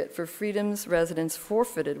surrogate for freedoms residents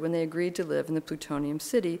forfeited when they agreed to live in the Plutonium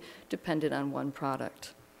city, dependent on one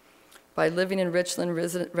product. By living in Richland,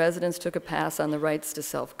 residents took a pass on the rights to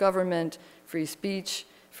self-government, free speech,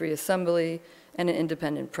 free assembly, and an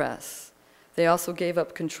independent press. They also gave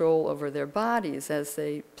up control over their bodies as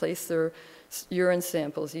they placed their urine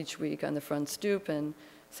samples each week on the front stoop and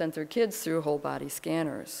sent their kids through whole-body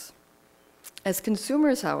scanners. As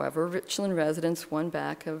consumers, however, Richland residents won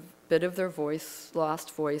back a bit of their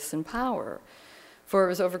lost voice and power. For it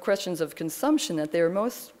was over questions of consumption that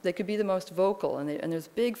they could be the most vocal, and there's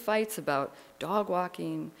big fights about dog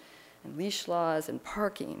walking and leash laws and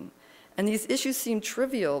parking. And these issues seemed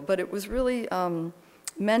trivial, but it was really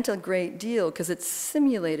meant a great deal because it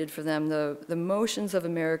simulated for them the motions of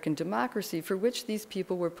American democracy for which these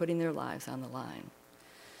people were putting their lives on the line.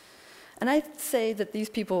 And I'd say that these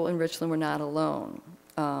people in Richland were not alone.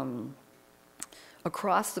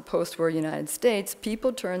 Across the post-war United States,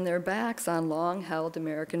 people turned their backs on long-held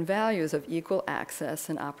American values of equal access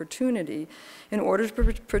and opportunity in order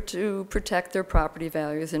to protect their property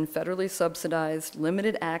values in federally subsidized,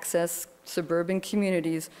 limited access suburban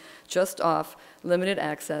communities just off limited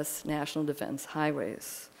access national defense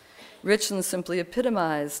highways. Richland simply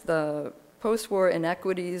epitomized the post-war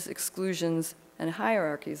inequities, exclusions, and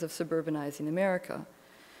hierarchies of suburbanizing America.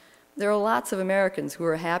 There are lots of Americans who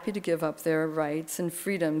are happy to give up their rights and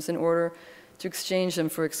freedoms in order to exchange them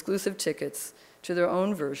for exclusive tickets to their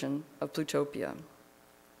own version of Plutopia.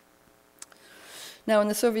 Now, in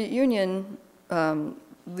the Soviet Union,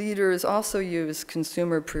 leaders also used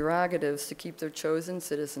consumer prerogatives to keep their chosen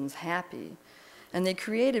citizens happy. And they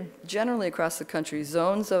created, generally across the country,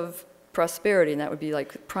 zones of prosperity, and that would be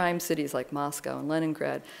like prime cities like Moscow and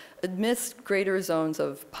Leningrad, amidst greater zones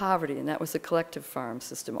of poverty, and that was the collective farm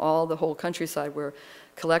system. The whole countryside where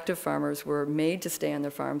collective farmers were made to stay on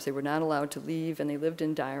their farms. They were not allowed to leave, and they lived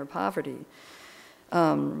in dire poverty.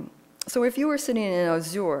 So if you were sitting in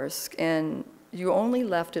Ozyorsk and you only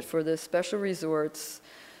left it for the special resorts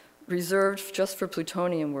reserved just for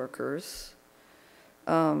plutonium workers,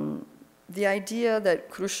 the idea that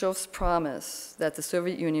Khrushchev's promise that the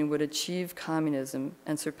Soviet Union would achieve communism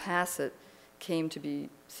and surpass it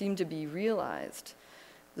seemed to be realized.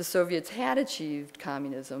 The Soviets had achieved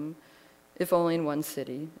communism, if only in one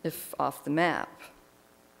city, if off the map.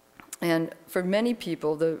 And for many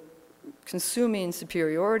people, the consuming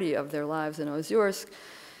superiority of their lives in Ozyorsk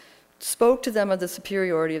spoke to them of the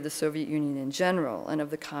superiority of the Soviet Union in general and of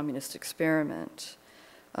the communist experiment.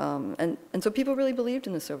 And so people really believed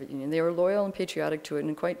in the Soviet Union. They were loyal and patriotic to it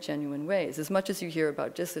in quite genuine ways. As much as you hear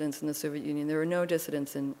about dissidents in the Soviet Union, there were no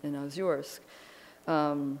dissidents in Ozyorsk.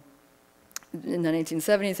 In the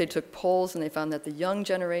 1970s, they took polls and they found that the young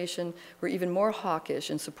generation were even more hawkish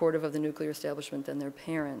and supportive of the nuclear establishment than their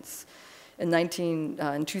parents. In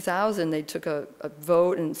 2000, they took a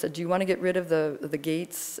vote and said, do you want to get rid of the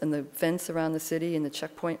gates and the fence around the city and the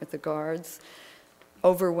checkpoint with the guards?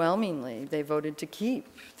 Overwhelmingly, they voted to keep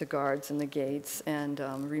the guards and the gates and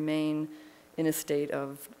remain in a state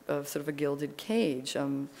of sort of a gilded cage.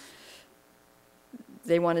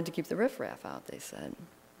 They wanted to keep the riffraff out, they said.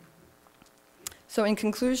 So in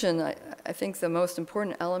conclusion, I think the most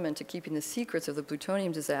important element to keeping the secrets of the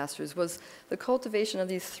plutonium disasters was the cultivation of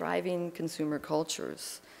these thriving consumer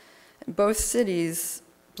cultures. In both cities,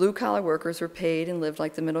 blue-collar workers were paid and lived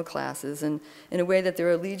like the middle classes, and in a way that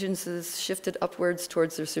their allegiances shifted upwards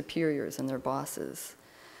towards their superiors and their bosses.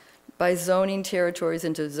 By zoning territories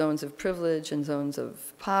into zones of privilege and zones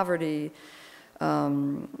of poverty,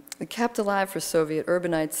 it kept alive for Soviet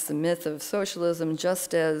urbanites the myth of socialism,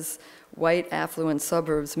 just as white affluent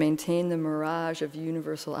suburbs maintained the mirage of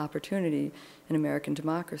universal opportunity in American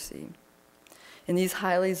democracy. In these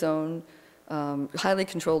highly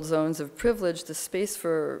controlled zones of privilege, the space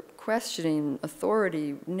for questioning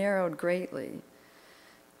authority narrowed greatly.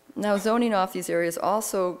 Now, zoning off these areas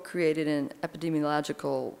also created an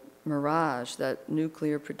epidemiological mirage that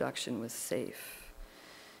nuclear production was safe.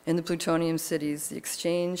 In the plutonium cities, the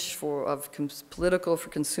exchange of political for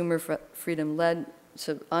consumer freedom led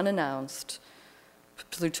to unannounced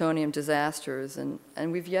plutonium disasters, and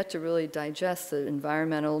we've yet to really digest the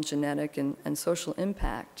environmental, genetic, and social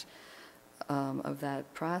impact of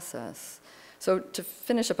that process. So to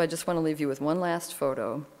finish up, I just want to leave you with one last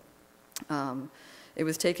photo. It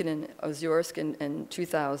was taken in Ozyorsk in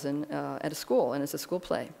 2000 at a school, and it's a school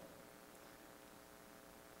play.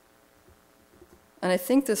 And I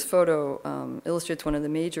think this photo illustrates one of the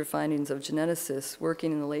major findings of geneticists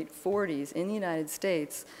working in the late 40s in the United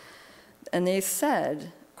States. And they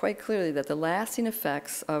said quite clearly that the lasting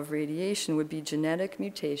effects of radiation would be genetic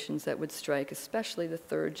mutations that would strike especially the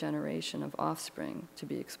third generation of offspring to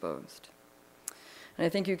be exposed. And I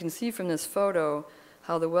think you can see from this photo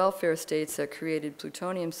how the welfare states that created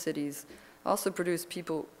plutonium cities also produced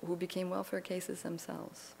people who became welfare cases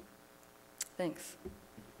themselves. Thanks.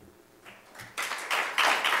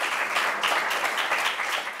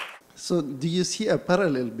 So do you see a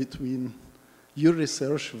parallel between your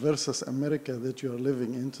research versus America that you are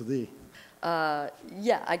living in today?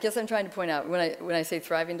 Yeah, I guess I'm trying to point out, when I say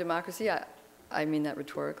thriving democracy, I mean that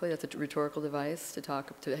rhetorically. That's a rhetorical device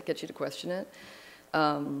to get you to question it.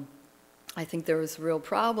 I think there was real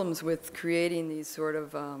problems with creating these sort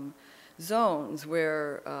of zones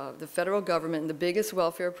where the federal government, and the biggest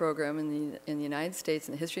welfare program in the United States,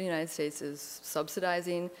 in the history of the United States, is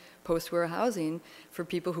subsidizing post-war housing for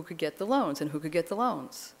people who could get the loans. And who could get the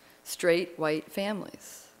loans? Straight white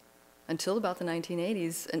families. Until about the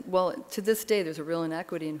 1980s, and well, to this day, there's a real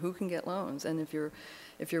inequity in who can get loans. And if you're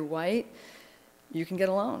white, you can get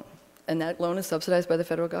a loan. And that loan is subsidized by the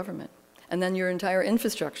federal government. And then your entire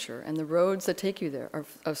infrastructure and the roads that take you there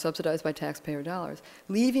are subsidized by taxpayer dollars,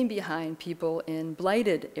 leaving behind people in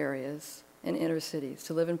blighted areas in inner cities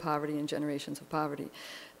to live in poverty and generations of poverty.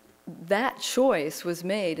 That choice was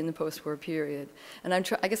made in the post-war period. And I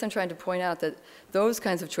guess I'm trying to point out that those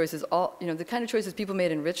kinds of choices, the kind of choices people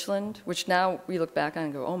made in Richland, which now we look back on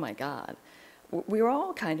and go, oh my God, we were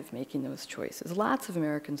all kind of making those choices. Lots of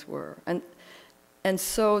Americans were. And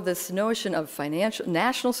so this notion of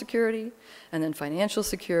national security and then financial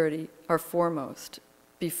security are foremost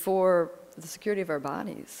before the security of our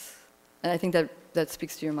bodies. And I think that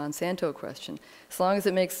speaks to your Monsanto question. As long as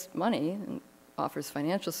it makes money and offers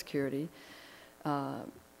financial security,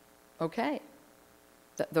 okay.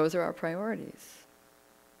 Those are our priorities.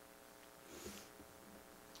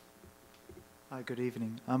 Hi, good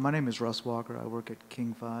evening. My name is Russ Walker. I work at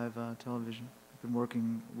King 5 Television. I've been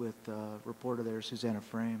working with a reporter there, Susanna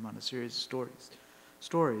Frame, on a series of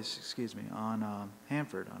stories, on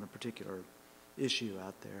Hanford, on a particular issue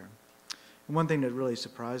out there. And one thing that really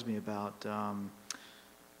surprised me about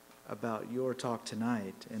your talk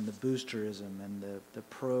tonight and the boosterism and the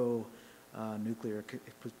pro-nuclear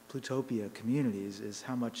plutopia communities is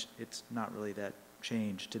how much it's not really that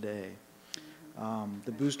changed today.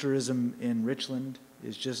 The boosterism in Richland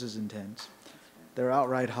is just as intense. They're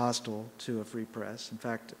outright hostile to a free press. In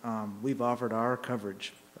fact, we've offered our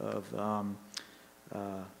coverage of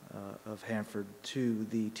Hanford to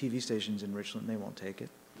the TV stations in Richland. They won't take it.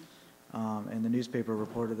 And the newspaper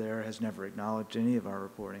reporter there has never acknowledged any of our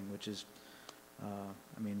reporting, which is,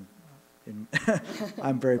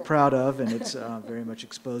 I'm very proud of, and it's very much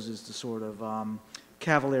exposes the sort of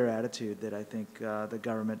cavalier attitude that I think the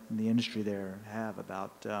government and the industry there have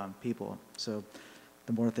about people. So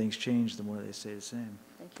the more things change, the more they stay the same.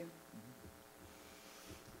 Thank you.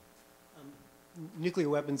 Nuclear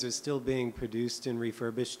weapons are still being produced and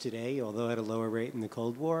refurbished today, although at a lower rate in the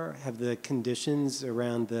Cold War. Have the conditions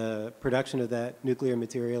around the production of that nuclear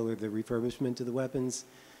material or the refurbishment of the weapons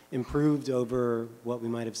improved over what we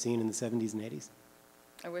might have seen in the 70s and 80s?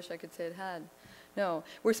 I wish I could say it had. No,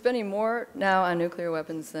 we're spending more now on nuclear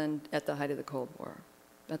weapons than at the height of the Cold War.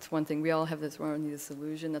 That's one thing. We all have this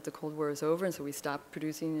illusion that the Cold War is over, and so we stopped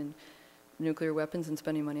producing nuclear weapons and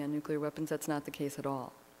spending money on nuclear weapons. That's not the case at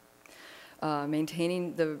all.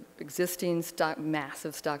 Maintaining the existing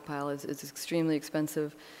massive stockpile is extremely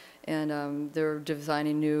expensive, and they're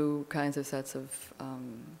designing new kinds of sets of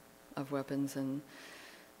weapons. And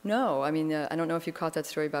no, I mean, I don't know if you caught that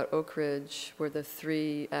story about Oak Ridge, where the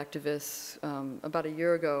 3 activists about a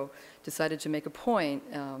year ago decided to make a point,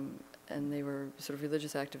 and they were sort of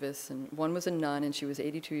religious activists, and one was a nun, and she was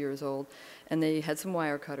 82 years old, and they had some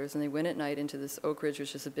wire cutters, and they went at night into this Oak Ridge,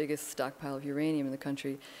 which is the biggest stockpile of uranium in the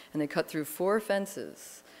country, and they cut through 4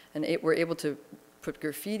 fences, and were able to put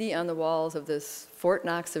graffiti on the walls of this Fort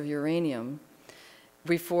Knox of uranium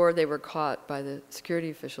before they were caught by the security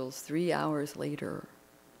officials 3 hours later.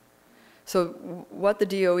 So what the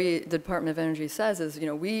DOE, the Department of Energy, says is,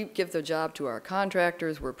 we give the job to our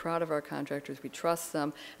contractors, we're proud of our contractors, we trust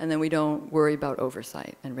them, and then we don't worry about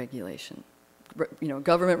oversight and regulation.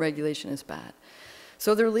 Government regulation is bad.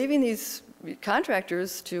 So they're leaving these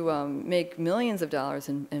contractors to make millions of dollars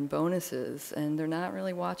in bonuses, and they're not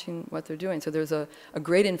really watching what they're doing. So there's a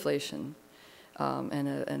great inflation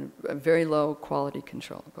and a very low quality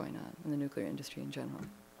control going on in the nuclear industry in general.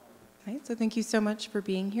 Right, so thank you so much for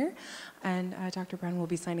being here. And Dr. Brown will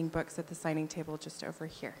be signing books at the signing table just over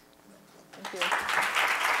here. Thank you.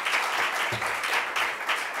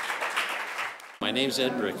 My name's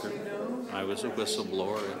Ed Bricker. I was a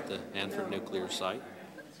whistleblower at the Hanford nuclear site.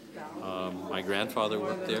 My grandfather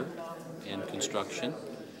worked there in construction.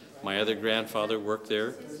 My other grandfather worked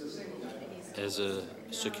there as a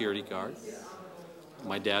security guard.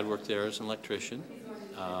 My dad worked there as an electrician.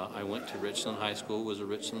 I went to Richland High School, was a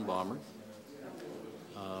Richland bomber.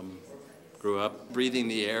 Grew up breathing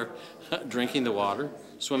the air, drinking the water,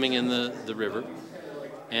 swimming in the river,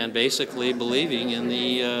 and basically believing in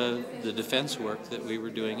the defense work that we were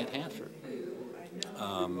doing at Hanford.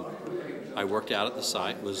 I worked out at the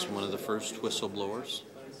site, was one of the first whistleblowers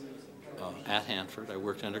at Hanford. I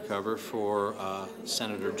worked undercover for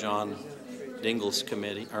Senator John Dingell's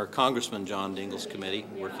committee, or Congressman John Dingell's committee,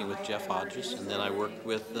 working with Jeff Hodges, and then I worked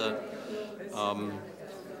with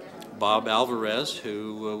Bob Alvarez,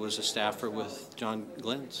 who was a staffer with John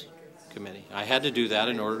Glenn's committee. I had to do that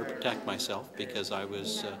in order to protect myself because I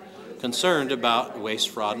was concerned about waste,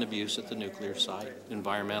 fraud, and abuse at the nuclear site,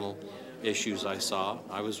 environmental issues I saw.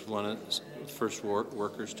 I was one of the first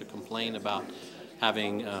workers to complain about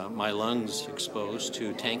having my lungs exposed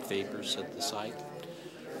to tank vapors at the site.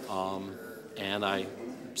 And I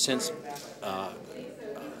since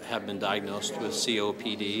have been diagnosed with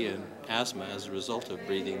COPD and asthma as a result of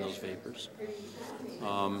breathing those vapors.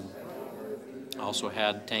 Also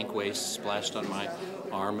had tank waste splashed on my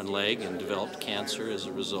arm and leg and developed cancer as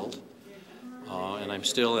a result. And I'm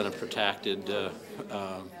still in a protracted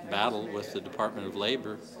battle with the Department of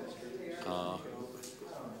Labor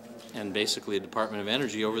and basically the Department of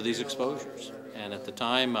Energy over these exposures. And at the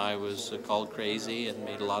time I was called crazy and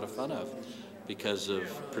made a lot of fun of because of,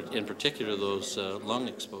 in particular, those lung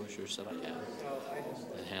exposures that I had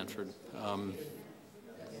at Hanford.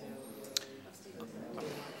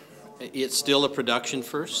 It's still a production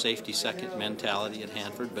first, safety second mentality at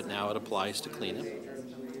Hanford, but now it applies to cleanup.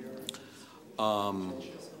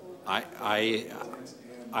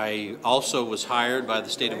 I also was hired by the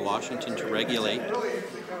state of Washington to regulate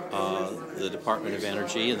the Department of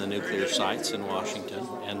Energy and the nuclear sites in Washington,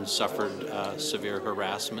 and suffered severe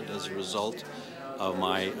harassment as a result of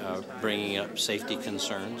my bringing up safety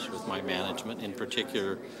concerns with my management, in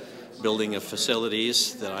particular building of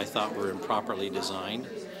facilities that I thought were improperly designed.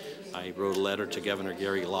 I wrote a letter to Governor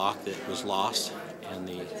Gary Locke that was lost, and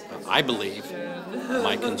I believe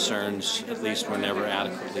my concerns at least were never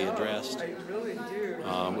adequately addressed.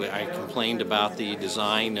 I complained about the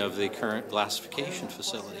design of the current glassification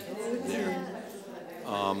facility there.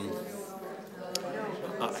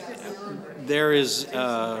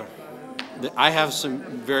 I have some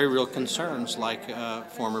very real concerns, like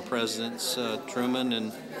former Presidents Truman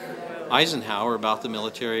and Eisenhower, about the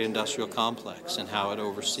military-industrial complex and how it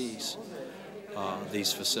oversees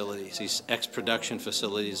these facilities, these ex-production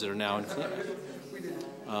facilities that are now in cleanup.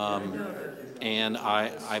 And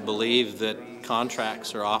I believe that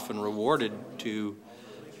contracts are often rewarded to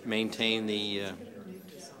maintain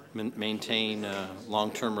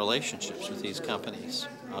long-term relationships with these companies.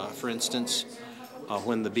 For instance,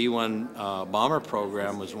 when the B-1 bomber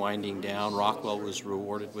program was winding down, Rockwell was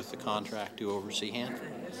rewarded with the contract to oversee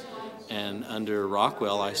Hanford. And under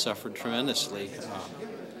Rockwell, I suffered tremendously,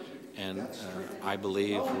 and I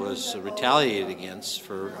believe was retaliated against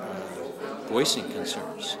for voicing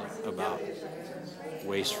concerns about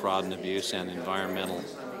waste, fraud, and abuse and environmental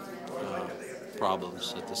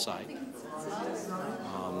problems at the site.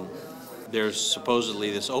 There's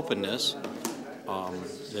supposedly this openness.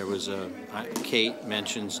 There was Kate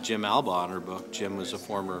mentions Jim Albaugh in her book. Jim was a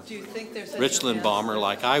former Richland bomber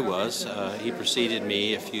like I was. He preceded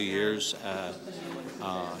me a few years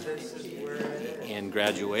in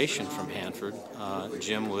graduation from Hanford.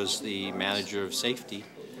 Jim was the manager of safety,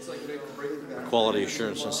 quality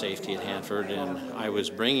assurance and safety at Hanford, and I was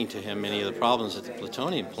bringing to him many of the problems at the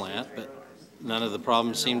plutonium plant, but none of the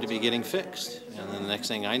problems seemed to be getting fixed. And then the next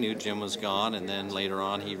thing I knew, Jim was gone, and then later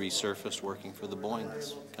on he resurfaced working for the Boeing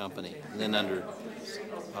company. And then under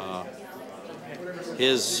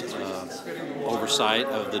his oversight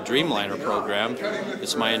of the Dreamliner program,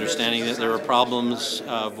 it's my understanding that there were problems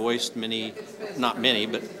voiced not many,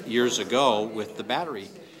 but years ago with the battery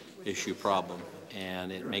issue problem.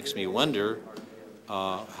 And it makes me wonder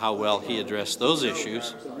how well he addressed those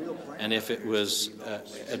issues, and if it was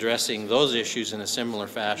addressing those issues in a similar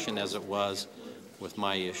fashion as it was with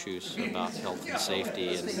my issues about health and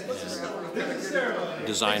safety and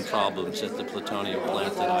design problems at the plutonium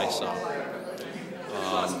plant that I saw.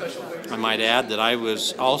 I might add that I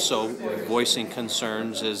was also voicing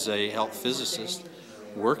concerns as a health physicist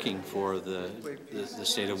working for the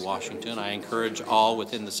state of Washington. I encourage all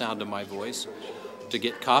within the sound of my voice to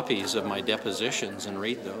get copies of my depositions and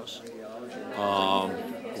read those.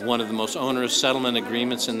 one of the most onerous settlement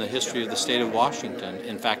agreements in the history of the state of Washington.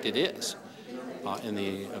 In fact, it is, in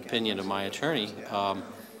the opinion of my attorney,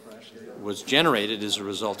 was generated as a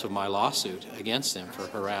result of my lawsuit against them for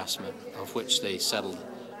harassment, of which they settled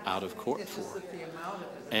out of court for.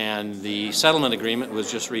 And the settlement agreement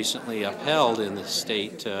was just recently upheld in the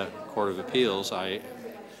state Court of Appeals. I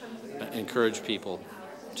encourage people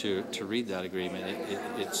to read that agreement.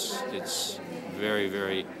 It's very,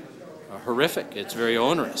 very horrific. It's very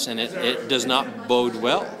onerous, and it does not bode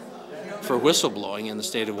well for whistleblowing in the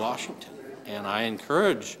state of Washington. And I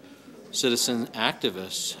encourage citizen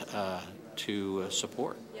activists to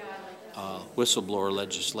support whistleblower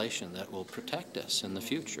legislation that will protect us in the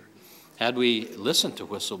future. Had we listened to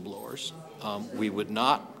whistleblowers, we would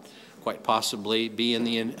not quite possibly be in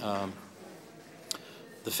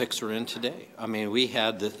the fix we're in today. I mean, we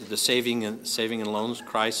had the saving and loans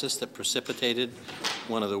crisis that precipitated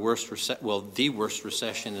one of the worst, the worst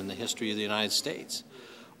recession in the history of the United States.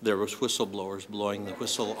 There was whistleblowers blowing the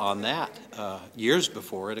whistle on that years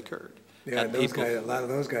before it occurred. Yeah, those guys, a lot of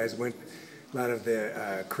those guys went. A lot of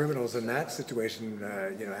the criminals in that situation,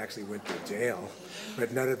 actually went to jail.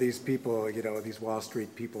 But none of these people, these Wall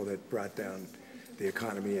Street people that brought down the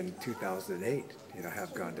economy in 2008,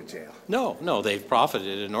 have gone to jail. No, they've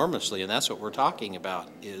profited enormously, and that's what we're talking about.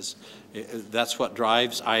 That's what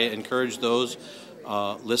drives. I encourage those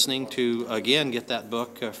listening to, again, get that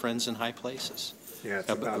book, Friends in High Places. Yeah,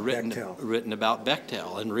 it's about Bechtel. Written about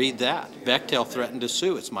Bechtel, and read that. Bechtel threatened to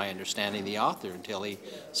sue, it's my understanding, the author, until he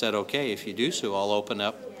said, okay, if you do sue, I'll open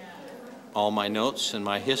up all my notes and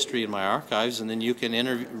my history and my archives, and then you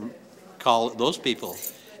can call those people,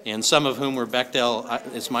 and some of whom were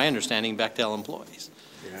Bechtel, it's my understanding, Bechtel employees.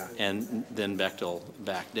 Yeah. And then Bechtel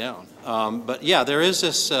backed down. But yeah, there is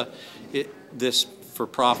this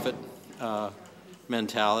for-profit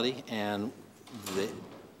mentality, and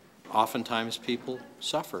oftentimes people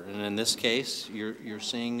suffer, and in this case, you're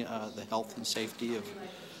seeing the health and safety of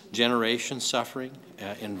generations suffering,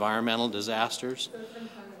 environmental disasters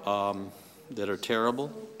that are terrible,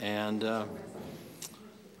 and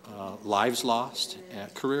lives lost,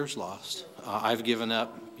 careers lost. I've given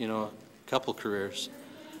up, a couple careers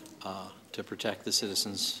to protect the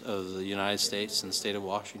citizens of the United States and the state of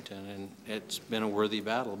Washington, and it's been a worthy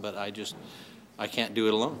battle, but I can't do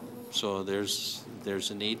it alone. So there's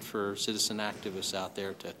a need for citizen activists out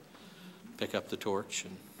there to pick up the torch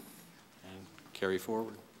and carry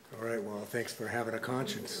forward. All right, well, thanks for having a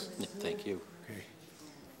conscience. Yeah, thank you.